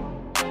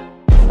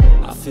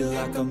 I feel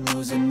like I'm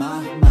losing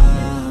my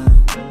mind.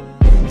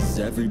 Is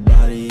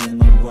everybody in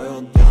the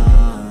world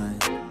blind?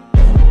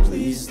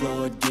 Please,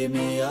 Lord, give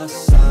me a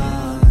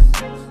sign,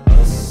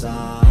 a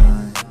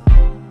sign.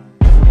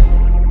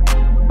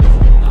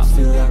 I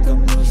feel like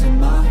I'm losing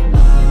my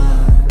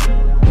mind.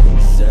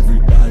 Is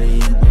everybody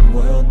in the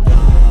world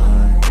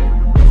blind?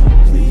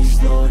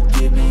 Please, Lord,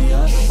 give me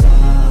a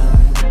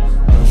sign,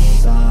 a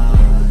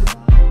sign.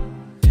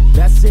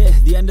 That's it,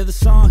 the end of the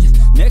song.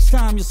 Next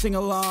time you'll sing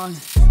along.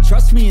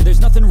 Trust me,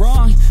 there's nothing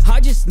wrong. I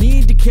just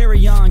need to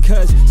carry on,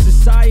 cause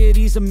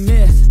society's a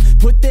myth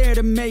put there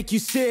to make you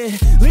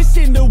sit.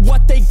 Listen to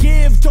what they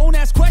give, don't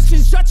ask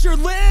questions, shut your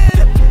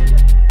lid.